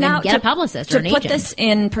LA. So and now get a publicist or an agent. To put this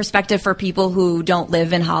in perspective for people who don't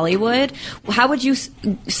live in Hollywood, how would you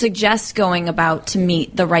suggest going about to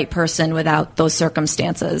meet the right person without those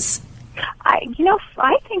circumstances? I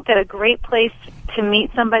think that a great place to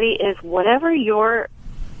meet somebody is whatever your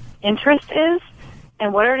interest is.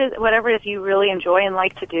 And whatever it is you really enjoy and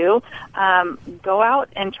like to do, go out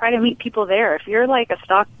and try to meet people there. If you're like a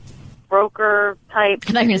stockbroker type,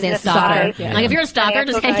 I'm not going to say a stalker. Yeah. Like if you're a stalker,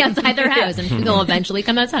 just hang outside their house, and they'll eventually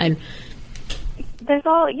come outside. There's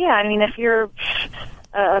if you're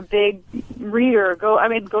a big reader, go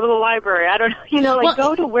to the library. I don't know,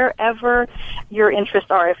 go to wherever your interests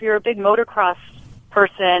are. If you're a big motocross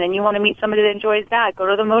person and you want to meet somebody that enjoys that, go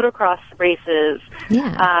to the motocross races.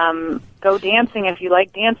 Yeah. Go dancing if you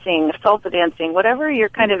like dancing, salsa dancing, whatever your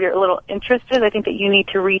little interest is. I think that you need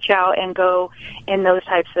to reach out and go in those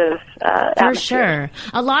types of For sure.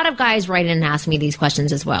 A lot of guys write in and ask me these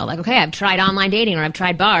questions as well. Like, okay, I've tried online dating or I've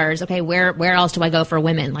tried bars. Okay, where else do I go for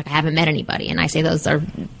women? Like, I haven't met anybody. And I say those are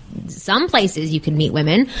some places you can meet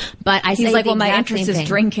women, but I say he's like, well, my interest is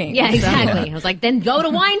drinking. Yeah, exactly. I was like, then go to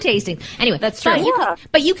wine tasting. Anyway, that's true.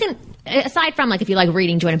 But you can, aside from like if you like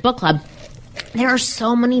reading, join a book club. there are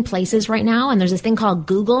so many places right now, and there's this thing called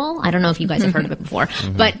Google. I don't know if you guys have heard of it before,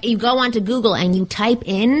 but you go onto Google and you type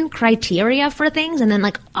in criteria for things, and then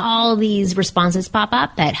like all these responses pop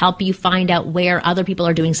up that help you find out where other people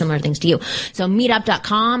are doing similar things to you. So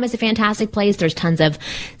meetup.com is a fantastic place. There's tons of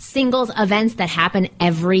singles events that happen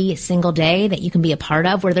every single day that you can be a part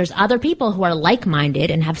of, where there's other people who are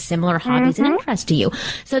like-minded and have similar hobbies and interests to you.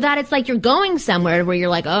 So that it's like you're going somewhere where you're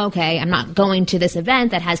like, oh, okay, I'm not going to this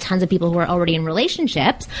event that has tons of people who are already in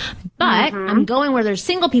relationships, but I'm going where there's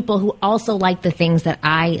single people who also like the things that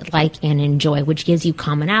I like and enjoy, which gives you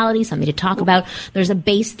commonality, something to talk about. There's a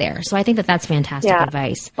base there. So I think that that's fantastic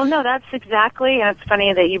advice. Well, no, that's exactly, and it's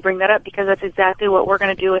funny that you bring that up, because that's exactly what we're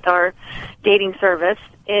going to do with our dating service.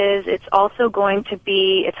 Is it's also going to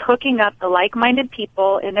be, it's hooking up the like-minded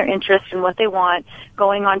people in their interests and what they want,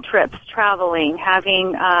 going on trips, traveling,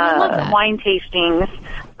 having wine tastings,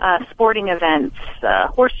 sporting events,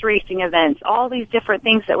 horse racing events, all these different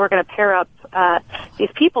things that we're going to pair up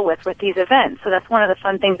these people with these events. So that's one of the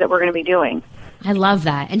fun things that we're going to be doing. I love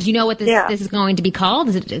that. And do you know what this is going to be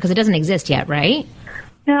called? Because it doesn't exist yet, right?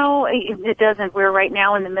 No, it doesn't. We're right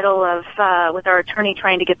now in the middle of, with our attorney,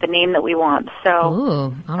 trying to get the name that we want. So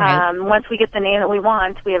all right. Once we get the name that we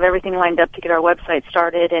want, we have everything lined up to get our website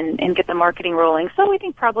started and get the marketing rolling. So we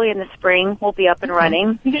think probably in the spring we'll be up and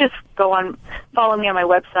running. You can just follow me on my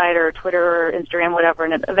website or Twitter or Instagram, whatever,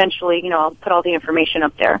 and eventually, I'll put all the information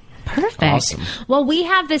up there. Perfect. Awesome. Well, we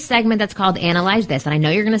have this segment that's called Analyze This, and I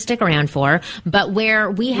know you're going to stick around for, but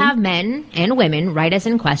where we have men and women write us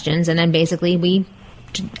in questions, and then basically we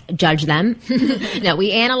judge them. No,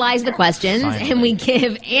 we analyze the questions and we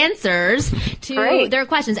give answers to their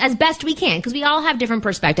questions as best we can, because we all have different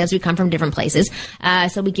perspectives. We come from different places.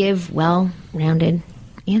 So we give well-rounded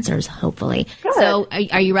answers, hopefully. Good. So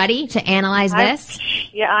are you ready to analyze this?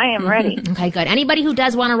 Yeah, I am ready. Okay, good. Anybody who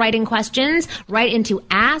does want to write in questions, write into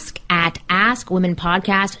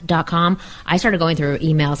ask@askwomenpodcast.com. I started going through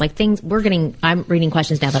emails, like things I'm reading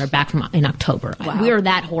questions now that are back from in October. Wow. We are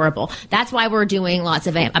that horrible. That's why we're doing lots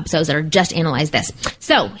of episodes that are just analyze this.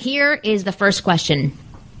 So here is the first question.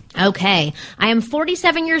 Okay, I am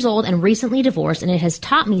 47 years old and recently divorced, and it has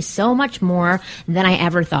taught me so much more than I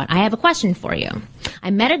ever thought. I have a question for you. I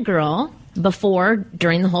met a girl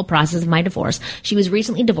during the whole process of my divorce. She was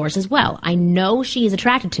recently divorced as well. I know she is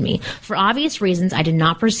attracted to me. For obvious reasons, I did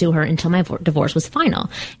not pursue her until my divorce was final.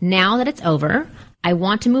 Now that it's over, I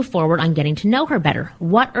want to move forward on getting to know her better.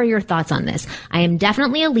 What are your thoughts on this? I am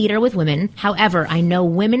definitely a leader with women. However, I know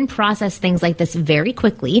women process things like this very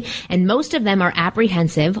quickly, and most of them are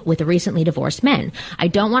apprehensive with recently divorced men. I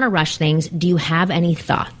don't want to rush things. Do you have any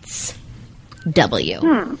thoughts?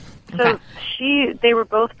 W. So they were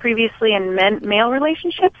both previously in male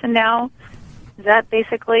relationships, and now is that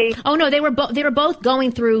basically? Oh no, they were both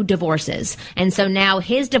going through divorces, and so now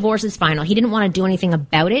his divorce is final. He didn't want to do anything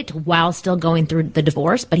about it while still going through the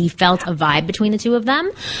divorce, but he felt a vibe between the two of them.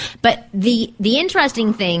 But the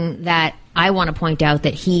interesting thing that I want to point out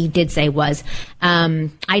that he did say was,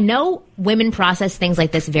 I know women process things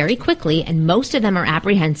like this very quickly, and most of them are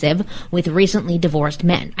apprehensive with recently divorced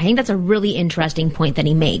men. I think that's a really interesting point that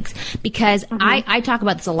he makes, because I talk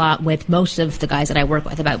about this a lot with most of the guys that I work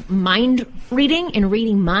with about mind reading and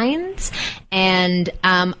reading minds. And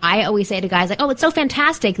I always say to guys like, oh, it's so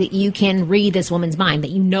fantastic that you can read this woman's mind,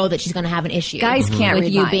 that you know that she's going to have an issue. Guys can't with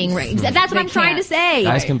read you minds. being raised. That's what I'm trying to say.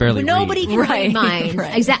 Guys can barely Nobody read. can read minds.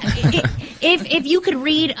 Right. Exactly. If you could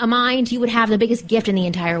read a mind, you would have the biggest gift in the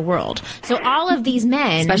entire world. So all of these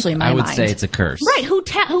men, especially my I would mind. say it's a curse. right, who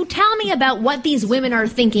tell me about what these women are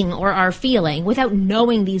thinking or are feeling without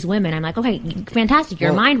knowing these women. I'm like, okay, fantastic.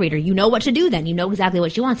 You're a mind reader. You know what to do then. You know exactly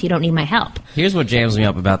what she wants. You don't need my help. Here's what jams me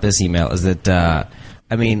up about this email is that,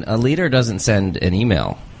 a leader doesn't send an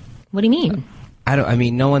email. What do you mean?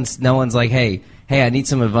 No one's like, hey, I need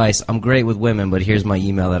some advice. I'm great with women, but here's my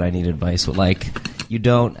email that I need advice with. Like, you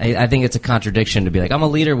don't. I think it's a contradiction to be like, I'm a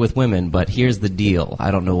leader with women, but here's the deal. I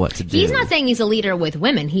don't know what to do. He's not saying he's a leader with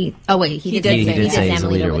women. He did say he's a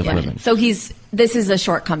leader with women. So this is a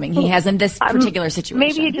shortcoming he has in this particular situation.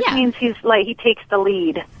 Maybe it just means he takes the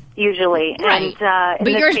lead. Usually, right. And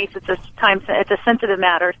in this case, it's a sensitive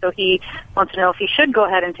matter, so he wants to know if he should go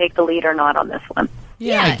ahead and take the lead or not on this one.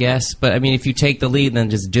 Yeah, I guess. But I mean, if you take the lead, then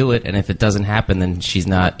just do it. And if it doesn't happen, then she's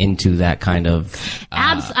not into that kind of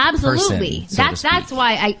absolutely. Person,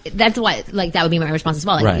 that's why like that would be my response as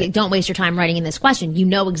well. Like, Right. Don't waste your time writing in this question. You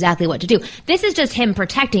know exactly what to do. This is just him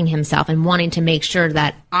protecting himself and wanting to make sure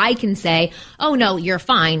that I can say, "Oh no, you're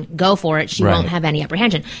fine. Go for it." She Right. won't have any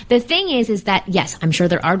apprehension. The thing is that yes, I'm sure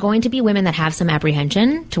there are going to be women that have some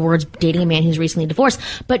apprehension towards dating a man who's recently divorced.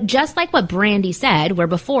 But just like what Brandy said, where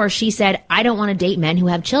before she said, "I don't want to date men who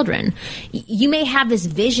have children." You may have this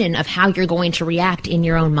vision of how you're going to react in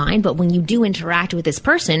your own mind, but when you do interact with this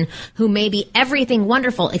person who may be everything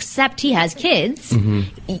wonderful except he has kids,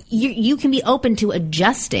 you can be open to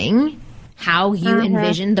adjusting how you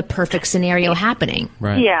envision the perfect scenario happening.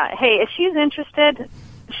 Right. Yeah. Hey, if she's interested,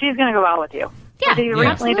 she's going to go out with you. Yeah, whether you're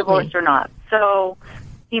recently divorced or not. So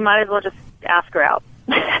you might as well just ask her out.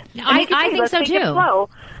 I think so too.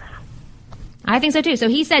 I think so too. So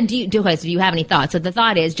he said, "Do you have any thoughts?" So the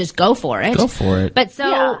thought is just go for it. Go for it. But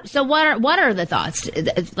so what are the thoughts?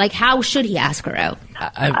 Like, how should he ask her out?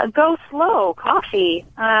 Go slow. Coffee.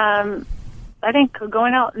 I think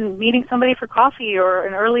going out and meeting somebody for coffee or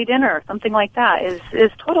an early dinner, something like that,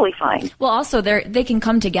 is totally fine. Well, also they can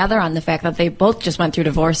come together on the fact that they both just went through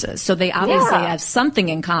divorces, so they obviously have something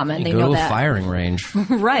in common. They go know to that. a firing range.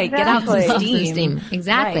 Right, get out some steam.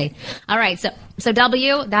 Exactly. Right. All right, so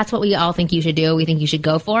W, that's what we all think you should do. We think you should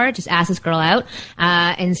go for it. Just ask this girl out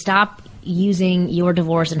and stop using your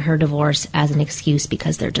divorce and her divorce as an excuse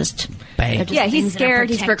because they're just yeah, he's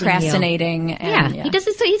scared, he's procrastinating. And, he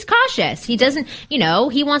doesn't. So he's cautious. He doesn't.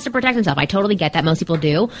 He wants to protect himself. I totally get that. Most people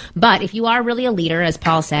do. But if you are really a leader, as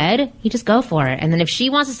Paul said, you just go for it. And then if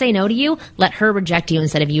she wants to say no to you, let her reject you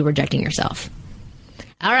instead of you rejecting yourself.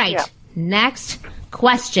 All right. Yeah. Next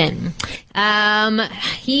question.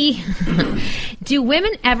 Do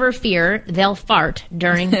women ever fear they'll fart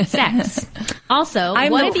during sex? Also,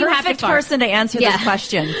 I'm what the if you have to perfect fart? person to answer this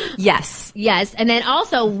question. Yes. Yes. And then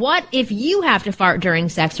also, what if you have to fart during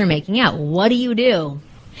sex or making out? What do you do?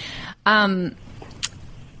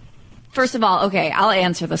 First of all, okay, I'll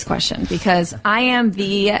answer this question because I am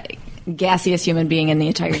the gassiest human being in the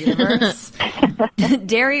entire universe.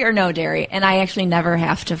 Dairy or no dairy, and I actually never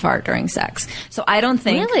have to fart during sex. So I don't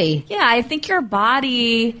think... Really? Yeah, I think your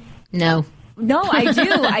body... No, I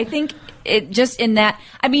do. I think it just in that...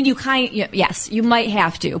 I mean, yes, you might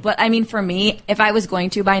have to. But, I mean, for me, if I was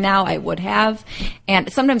going to by now, I would have.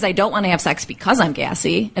 And sometimes I don't want to have sex because I'm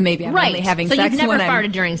gassy, and maybe I'm only having so sex you've never when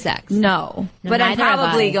farted during sex? No. But I'm neither have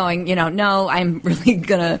probably I. going, no, I'm really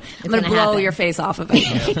gonna blow happen. your face off of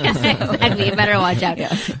it. Exactly. You better watch out.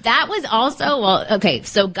 Yeah. That was also, okay,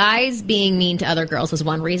 so guys being mean to other girls was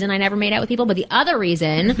one reason I never made out with people, but the other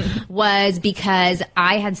reason was because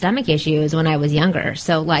I had stomach issues when I was younger.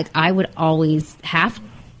 So, I would always have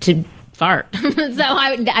to fart. So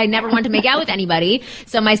I never wanted to make out with anybody.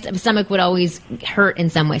 So my stomach would always hurt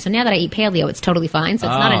in some way. So now that I eat paleo, it's totally fine. So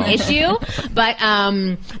it's not an issue.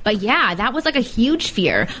 But yeah, that was a huge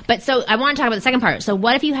fear. But so I want to talk about the second part. So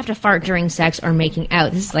what if you have to fart during sex or making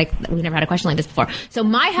out? This is we've never had a question like this before. So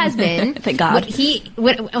my husband, thank God.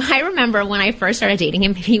 I remember when I first started dating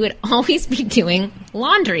him, he would always be doing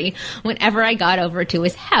laundry whenever I got over to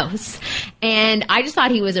his house. And I just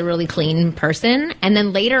thought he was a really clean person. And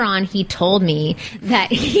then later on, he told me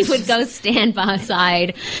that he would go stand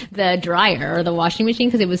beside the dryer or the washing machine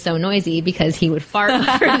because it was so noisy because he would fart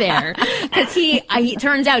over there. Because he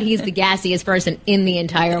turns out he's the gassiest person in the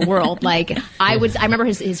entire world. I remember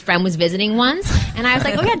his friend was visiting once and I was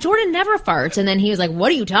like, oh yeah, Jordan never farts. And then he was like, what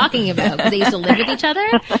are you talking about? Because they used to live with each other.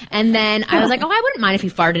 And then I was like, oh, I wouldn't mind if he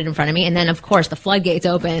farted in front of me. And then of course the floodgates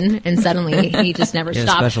open and suddenly he just never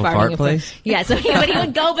stopped special farting. Fart place? Yeah, so but he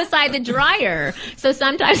would go beside the dryer. So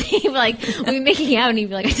sometimes he would we'd be making out and he'd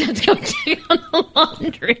be like, I have to go check on the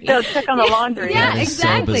laundry. Go check on the laundry. Yeah, That is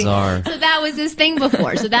exactly. so bizarre. So that was his thing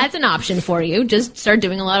before. So that's an option for you. Just start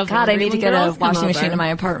doing a lot of God, I laundry need to when get a girls come washing machine over. in my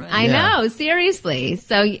apartment. I know, seriously.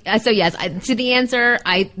 So yes, to the answer,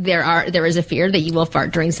 there is a fear that you will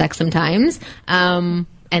fart during sex sometimes. And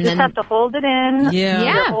Just then have to hold it in.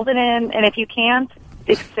 Yeah. Hold it in, and if you can't,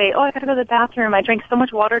 say, oh, I got to go to the bathroom. I drank so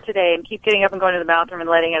much water today, and keep getting up and going to the bathroom and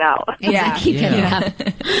letting it out. Yeah. Keep getting up.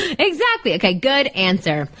 Exactly. Okay, good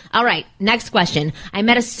answer. All right, next question. I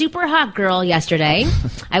met a super hot girl yesterday.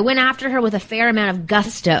 I went after her with a fair amount of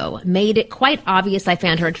gusto. Made it quite obvious I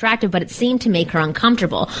found her attractive, but it seemed to make her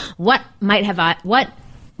uncomfortable. What might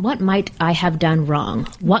I have done wrong?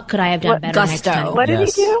 What could I have done better next gusto. time? What did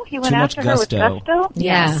he do? He went Too much after her with gusto. gusto?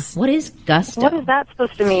 Yeah. Yes. What is gusto? What is that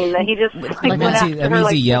supposed to mean? That he just went after That her means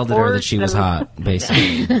he yelled at her that she was and- hot,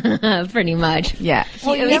 basically. Pretty much. Yeah.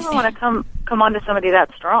 Well, you never want to come come on to somebody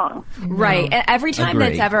that strong. Right. And every time Agree.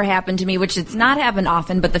 that's ever happened to me, which it's not happened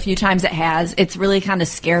often, but the few times it has, it's really kind of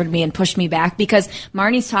scared me and pushed me back because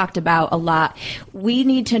Marnie's talked about a lot. We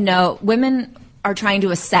need to know, women are trying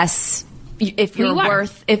to assess if you're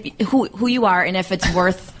worth, who you are and if it's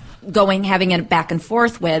worth having it back and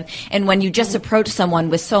forth with. And when you just approach someone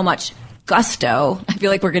with so much gusto, I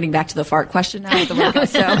feel like we're getting back to the fart question now with the word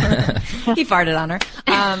gusto. He farted on her.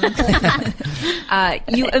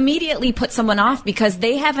 You immediately put someone off because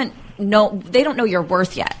they don't know your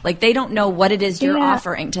worth yet. Like they don't know what it is you're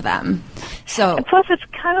offering to them. So and plus, it's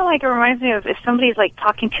kind of like, it reminds me of if somebody's like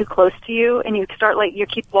talking too close to you, and you start like you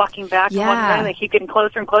keep walking back, and they keep getting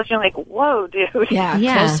closer and closer. You're like, whoa, dude.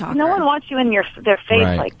 Close talker. No one wants you in their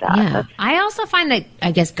face like that. Yeah. I also find that,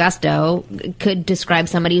 I guess, gusto could describe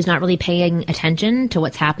somebody who's not really paying attention to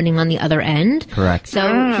what's happening on the other end. Correct.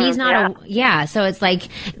 So he's not so it's like,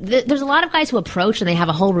 there's a lot of guys who approach and they have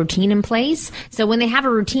a whole routine in place. So when they have a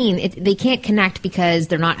routine, they can't connect because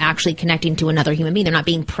they're not actually connecting to another human being. They're not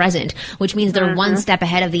being present, which means they're one step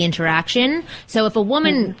ahead of the interaction. So if a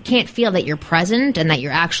woman can't feel that you're present and that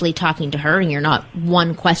you're actually talking to her and you're not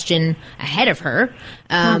one question ahead of her,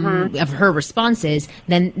 of her responses,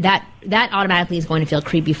 then that automatically is going to feel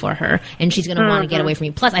creepy for her, and she's going to want to get away from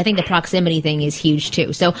you. Plus, I think the proximity thing is huge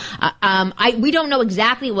too. So, we don't know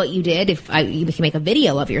exactly what you did. If you can make a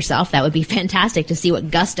video of yourself, that would be fantastic to see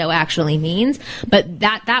what gusto actually means. But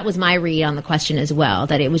that was my read on the question as well.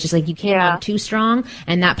 That it was just like you came on too strong,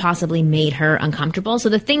 and that possibly made her uncomfortable. So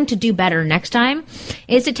the thing to do better next time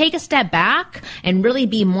is to take a step back and really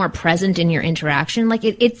be more present in your interaction. Like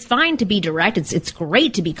it's fine to be direct. It's great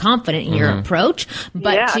to be confident in your approach,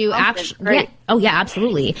 but to actually,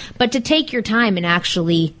 absolutely. But to take your time in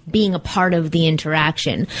actually being a part of the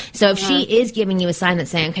interaction. So if she is giving you a sign that's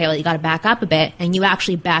saying, okay, well, you got to back up a bit, and you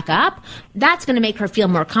actually back up, that's going to make her feel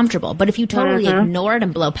more comfortable. But if you totally ignore it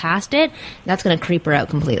and blow past it, that's going to creep her out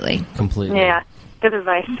completely. Yeah. Good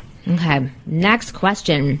advice. Okay. Next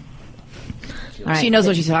question. All right. She knows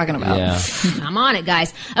what she's talking about. Yeah. I'm on it,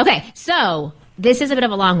 guys. Okay, so this is a bit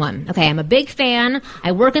of a long one. Okay, I'm a big fan.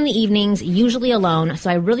 I work in the evenings, usually alone, so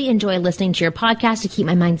I really enjoy listening to your podcast to keep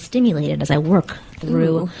my mind stimulated as I work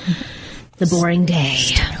through the boring day.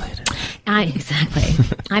 Exactly.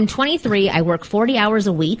 I'm 23. I work 40 hours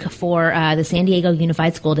a week for the San Diego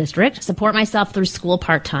Unified School District, support myself through school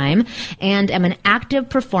part-time, and am an active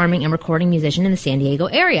performing and recording musician in the San Diego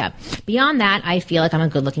area. Beyond that, I feel like I'm a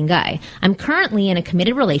good-looking guy. I'm currently in a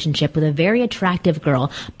committed relationship with a very attractive girl,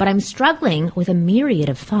 but I'm struggling with a myriad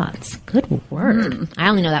of thoughts. Good word. I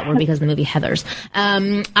only know that word because of the movie Heathers.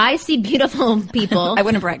 I see beautiful people. I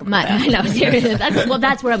wouldn't brag about that. I know, seriously.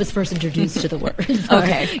 That's where I was first introduced to the word.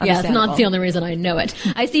 Okay. Yeah, it's not the only reason I know it.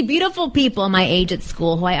 I see beautiful people my age at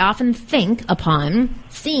school who I often think upon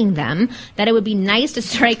seeing them that it would be nice to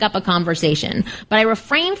strike up a conversation, but I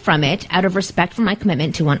refrain from it out of respect for my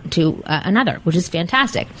commitment to another, which is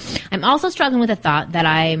fantastic. I'm also struggling with the thought that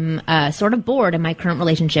I'm sort of bored in my current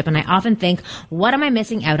relationship, and I often think, what am I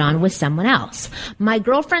missing out on with someone else? My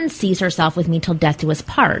girlfriend sees herself with me till death do us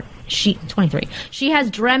part. 23. She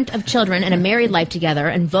has dreamt of children and a married life together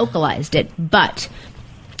and vocalized it, but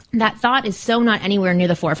that thought is so not anywhere near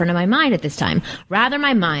the forefront of my mind at this time. Rather,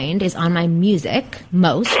 my mind is on my music,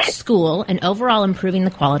 school, and overall improving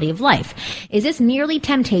the quality of life. Is this merely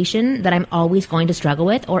temptation that I'm always going to struggle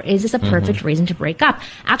with, or is this a perfect reason to break up?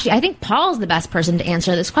 Actually, I think Paul's the best person to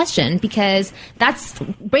answer this question, because that's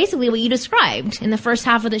basically what you described in the first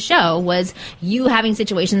half of the show, was you having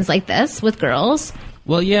situations like this with girls.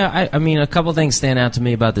 Well, yeah, I mean, a couple things stand out to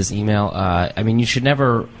me about this email. I mean, you should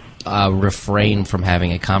never refrain from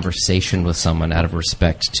having a conversation with someone out of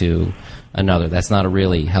respect to another. That's not a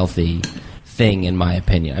really healthy thing, in my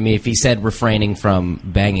opinion. I mean, if he said refraining from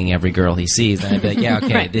banging every girl he sees, then I'd be like, yeah,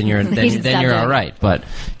 okay, then you're all right. But you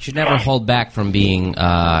should never hold back from being,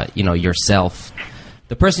 yourself.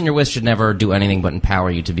 The person you're with should never do anything but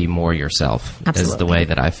empower you to be more yourself. Absolutely. Is the way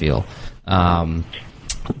that I feel.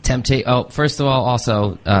 First of all,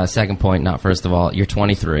 also, second point, not first of all, you're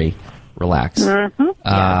 23. Relax.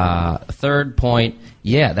 Third point,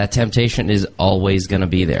 that temptation is always going to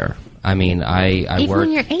be there. I mean, I even work...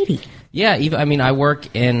 when you're 80. Yeah, I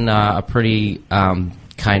work in a pretty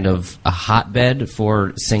kind of a hotbed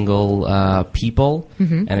for single people,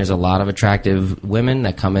 and there's a lot of attractive women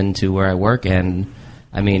that come into where I work, and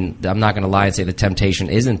I mean, I'm not going to lie and say the temptation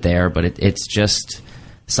isn't there, but it's just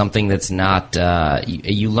something that's not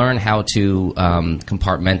you learn how to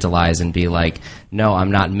compartmentalize and be like, no,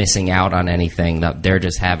 I'm not missing out on anything.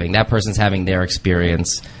 That person's having their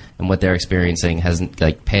experience, and what they're experiencing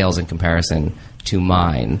pales in comparison to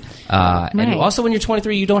mine. And also when you're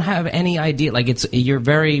 23, you don't have any idea. Like you're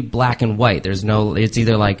very black and white. It's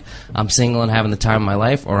either like I'm single and having the time of my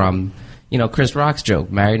life, or I'm, Chris Rock's joke,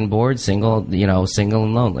 married and bored, single, single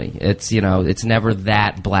and lonely. It's never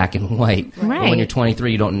that black and white. Right. But when you're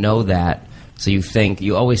 23, you don't know that. So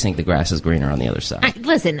you always think the grass is greener on the other side.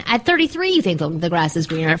 Listen, at 33, you think the grass is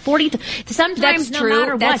greener. At 40, sometimes That's true. No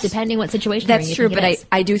matter what, depending what situation That's you're in, true, but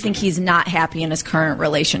I do think he's not happy in his current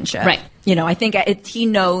relationship. Right. I think he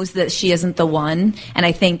knows that she isn't the one. And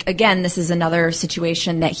I think, again, this is another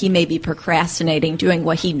situation that he may be procrastinating doing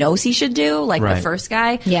what he knows he should do, like the first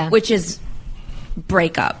guy, which is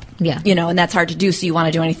break up. Yeah. And that's hard to do, so you want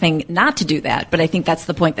to do anything not to do that. But I think that's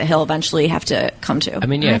the point that he'll eventually have to come to. I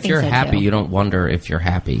mean, if you're happy, you don't wonder if you're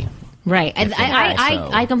happy. Right.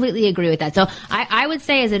 I completely agree with that. So I would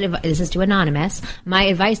say, this is to Anonymous, my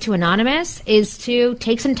advice to Anonymous is to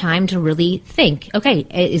take some time to really think, okay,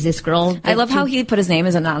 is this girl... I love how he put his name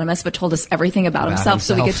as Anonymous, but told us everything about himself,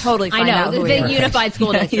 so we could totally find out who he is. The unified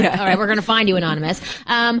school district. All right, we're going to find you, Anonymous.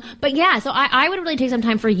 But yeah, so I would really take some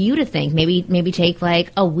time for you to think. Maybe take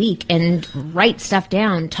like a week and write stuff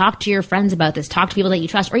down. Talk to your friends about this. Talk to people that you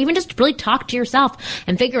trust. Or even just really talk to yourself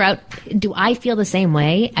and figure out, do I feel the same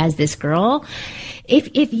way as this girl?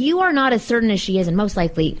 If you are not as certain as she is, and most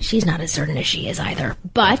likely she's not as certain as she is either,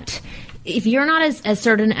 but if you're not as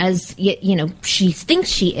certain as she thinks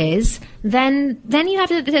she is, then you have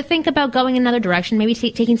to think about going another direction, maybe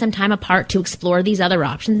taking some time apart to explore these other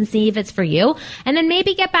options and see if it's for you, and then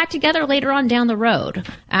maybe get back together later on down the road.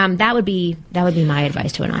 That would be my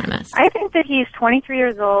advice to Anonymous. I think that he's 23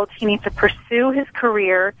 years old. He needs to pursue his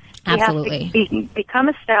career. Absolutely. He has to become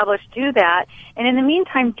established, do that. And in the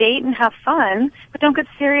meantime, date and have fun, but don't get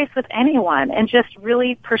serious with anyone, and just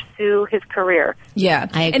really pursue his career. Yeah.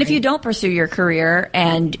 And if you don't pursue your career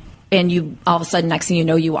and you all of a sudden, next thing you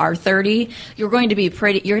know, you are 30, you're going to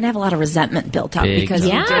have a lot of resentment built up because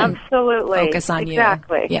you didn't focus on you.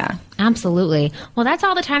 Exactly. Yeah. Absolutely. Well, that's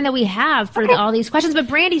all the time that we have for all these questions. But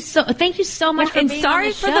Brandy, thank you so much for being on the show.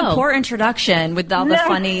 And sorry for the poor introduction with all the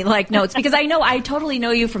funny notes, because I totally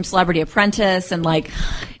know you from Celebrity Apprentice and all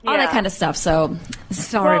that kind of stuff. So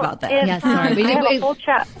sorry about that. I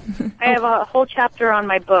have a whole chapter on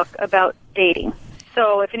my book about dating.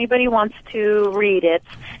 So if anybody wants to read it,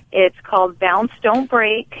 it's called Bounce, Don't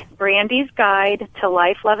Break, Brandy's Guide to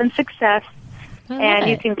Life, Love, and Success. And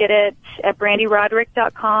you can get it at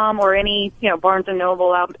brandyroderick.com or any, Barnes &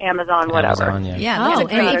 Noble, Amazon, whatever.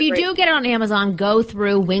 Amazon, and if you do get it on Amazon, go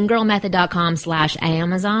through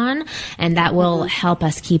wingirlmethod.com/Amazon, and that will help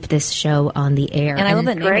us keep this show on the air. And I love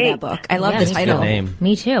the name of that book. I love the title. Good name.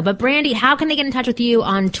 Me too. But Brandy, how can they get in touch with you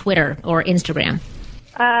on Twitter or Instagram?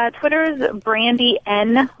 Twitter is Brandy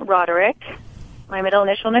N. Roderick. My middle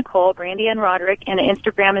initial, Nicole, Brandy N. Roderick, and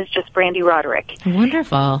Instagram is just Brandy Roderick.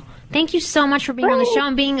 Wonderful. Thank you so much for being on the show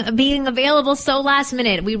and being available so last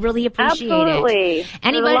minute. We really appreciate it. Absolutely. It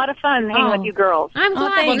was a lot of fun hanging with you girls. I'm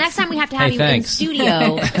glad. Well, next time we have to have you in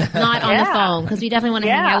studio, not on the phone, because we definitely want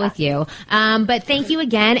to hang out with you. But thank you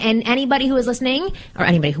again. And anybody who is listening, or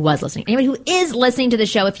anybody who was listening, anybody who is listening to the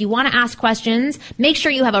show, if you want to ask questions, make sure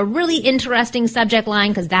you have a really interesting subject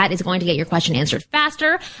line, because that is going to get your question answered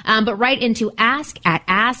faster. But write into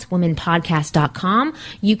ask@askwomenpodcast.com.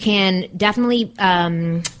 You can definitely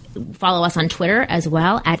follow us on Twitter as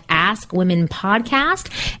well at Ask Women Podcast.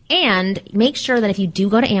 And make sure that if you do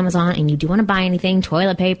go to Amazon and you do want to buy anything,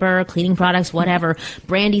 toilet paper, cleaning products, whatever,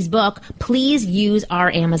 Brandy's book, please use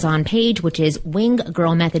our Amazon page, which is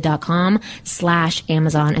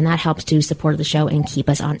winggirlmethod.com/Amazon. And that helps to support the show and keep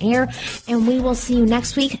us on air. And we will see you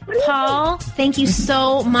next week. Paul, thank you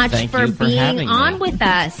so much for being on with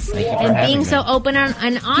us and being so open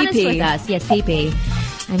and honest with us. Yes, PP.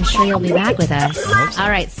 I'm sure you'll be back with us. All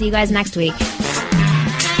right. See you guys next week.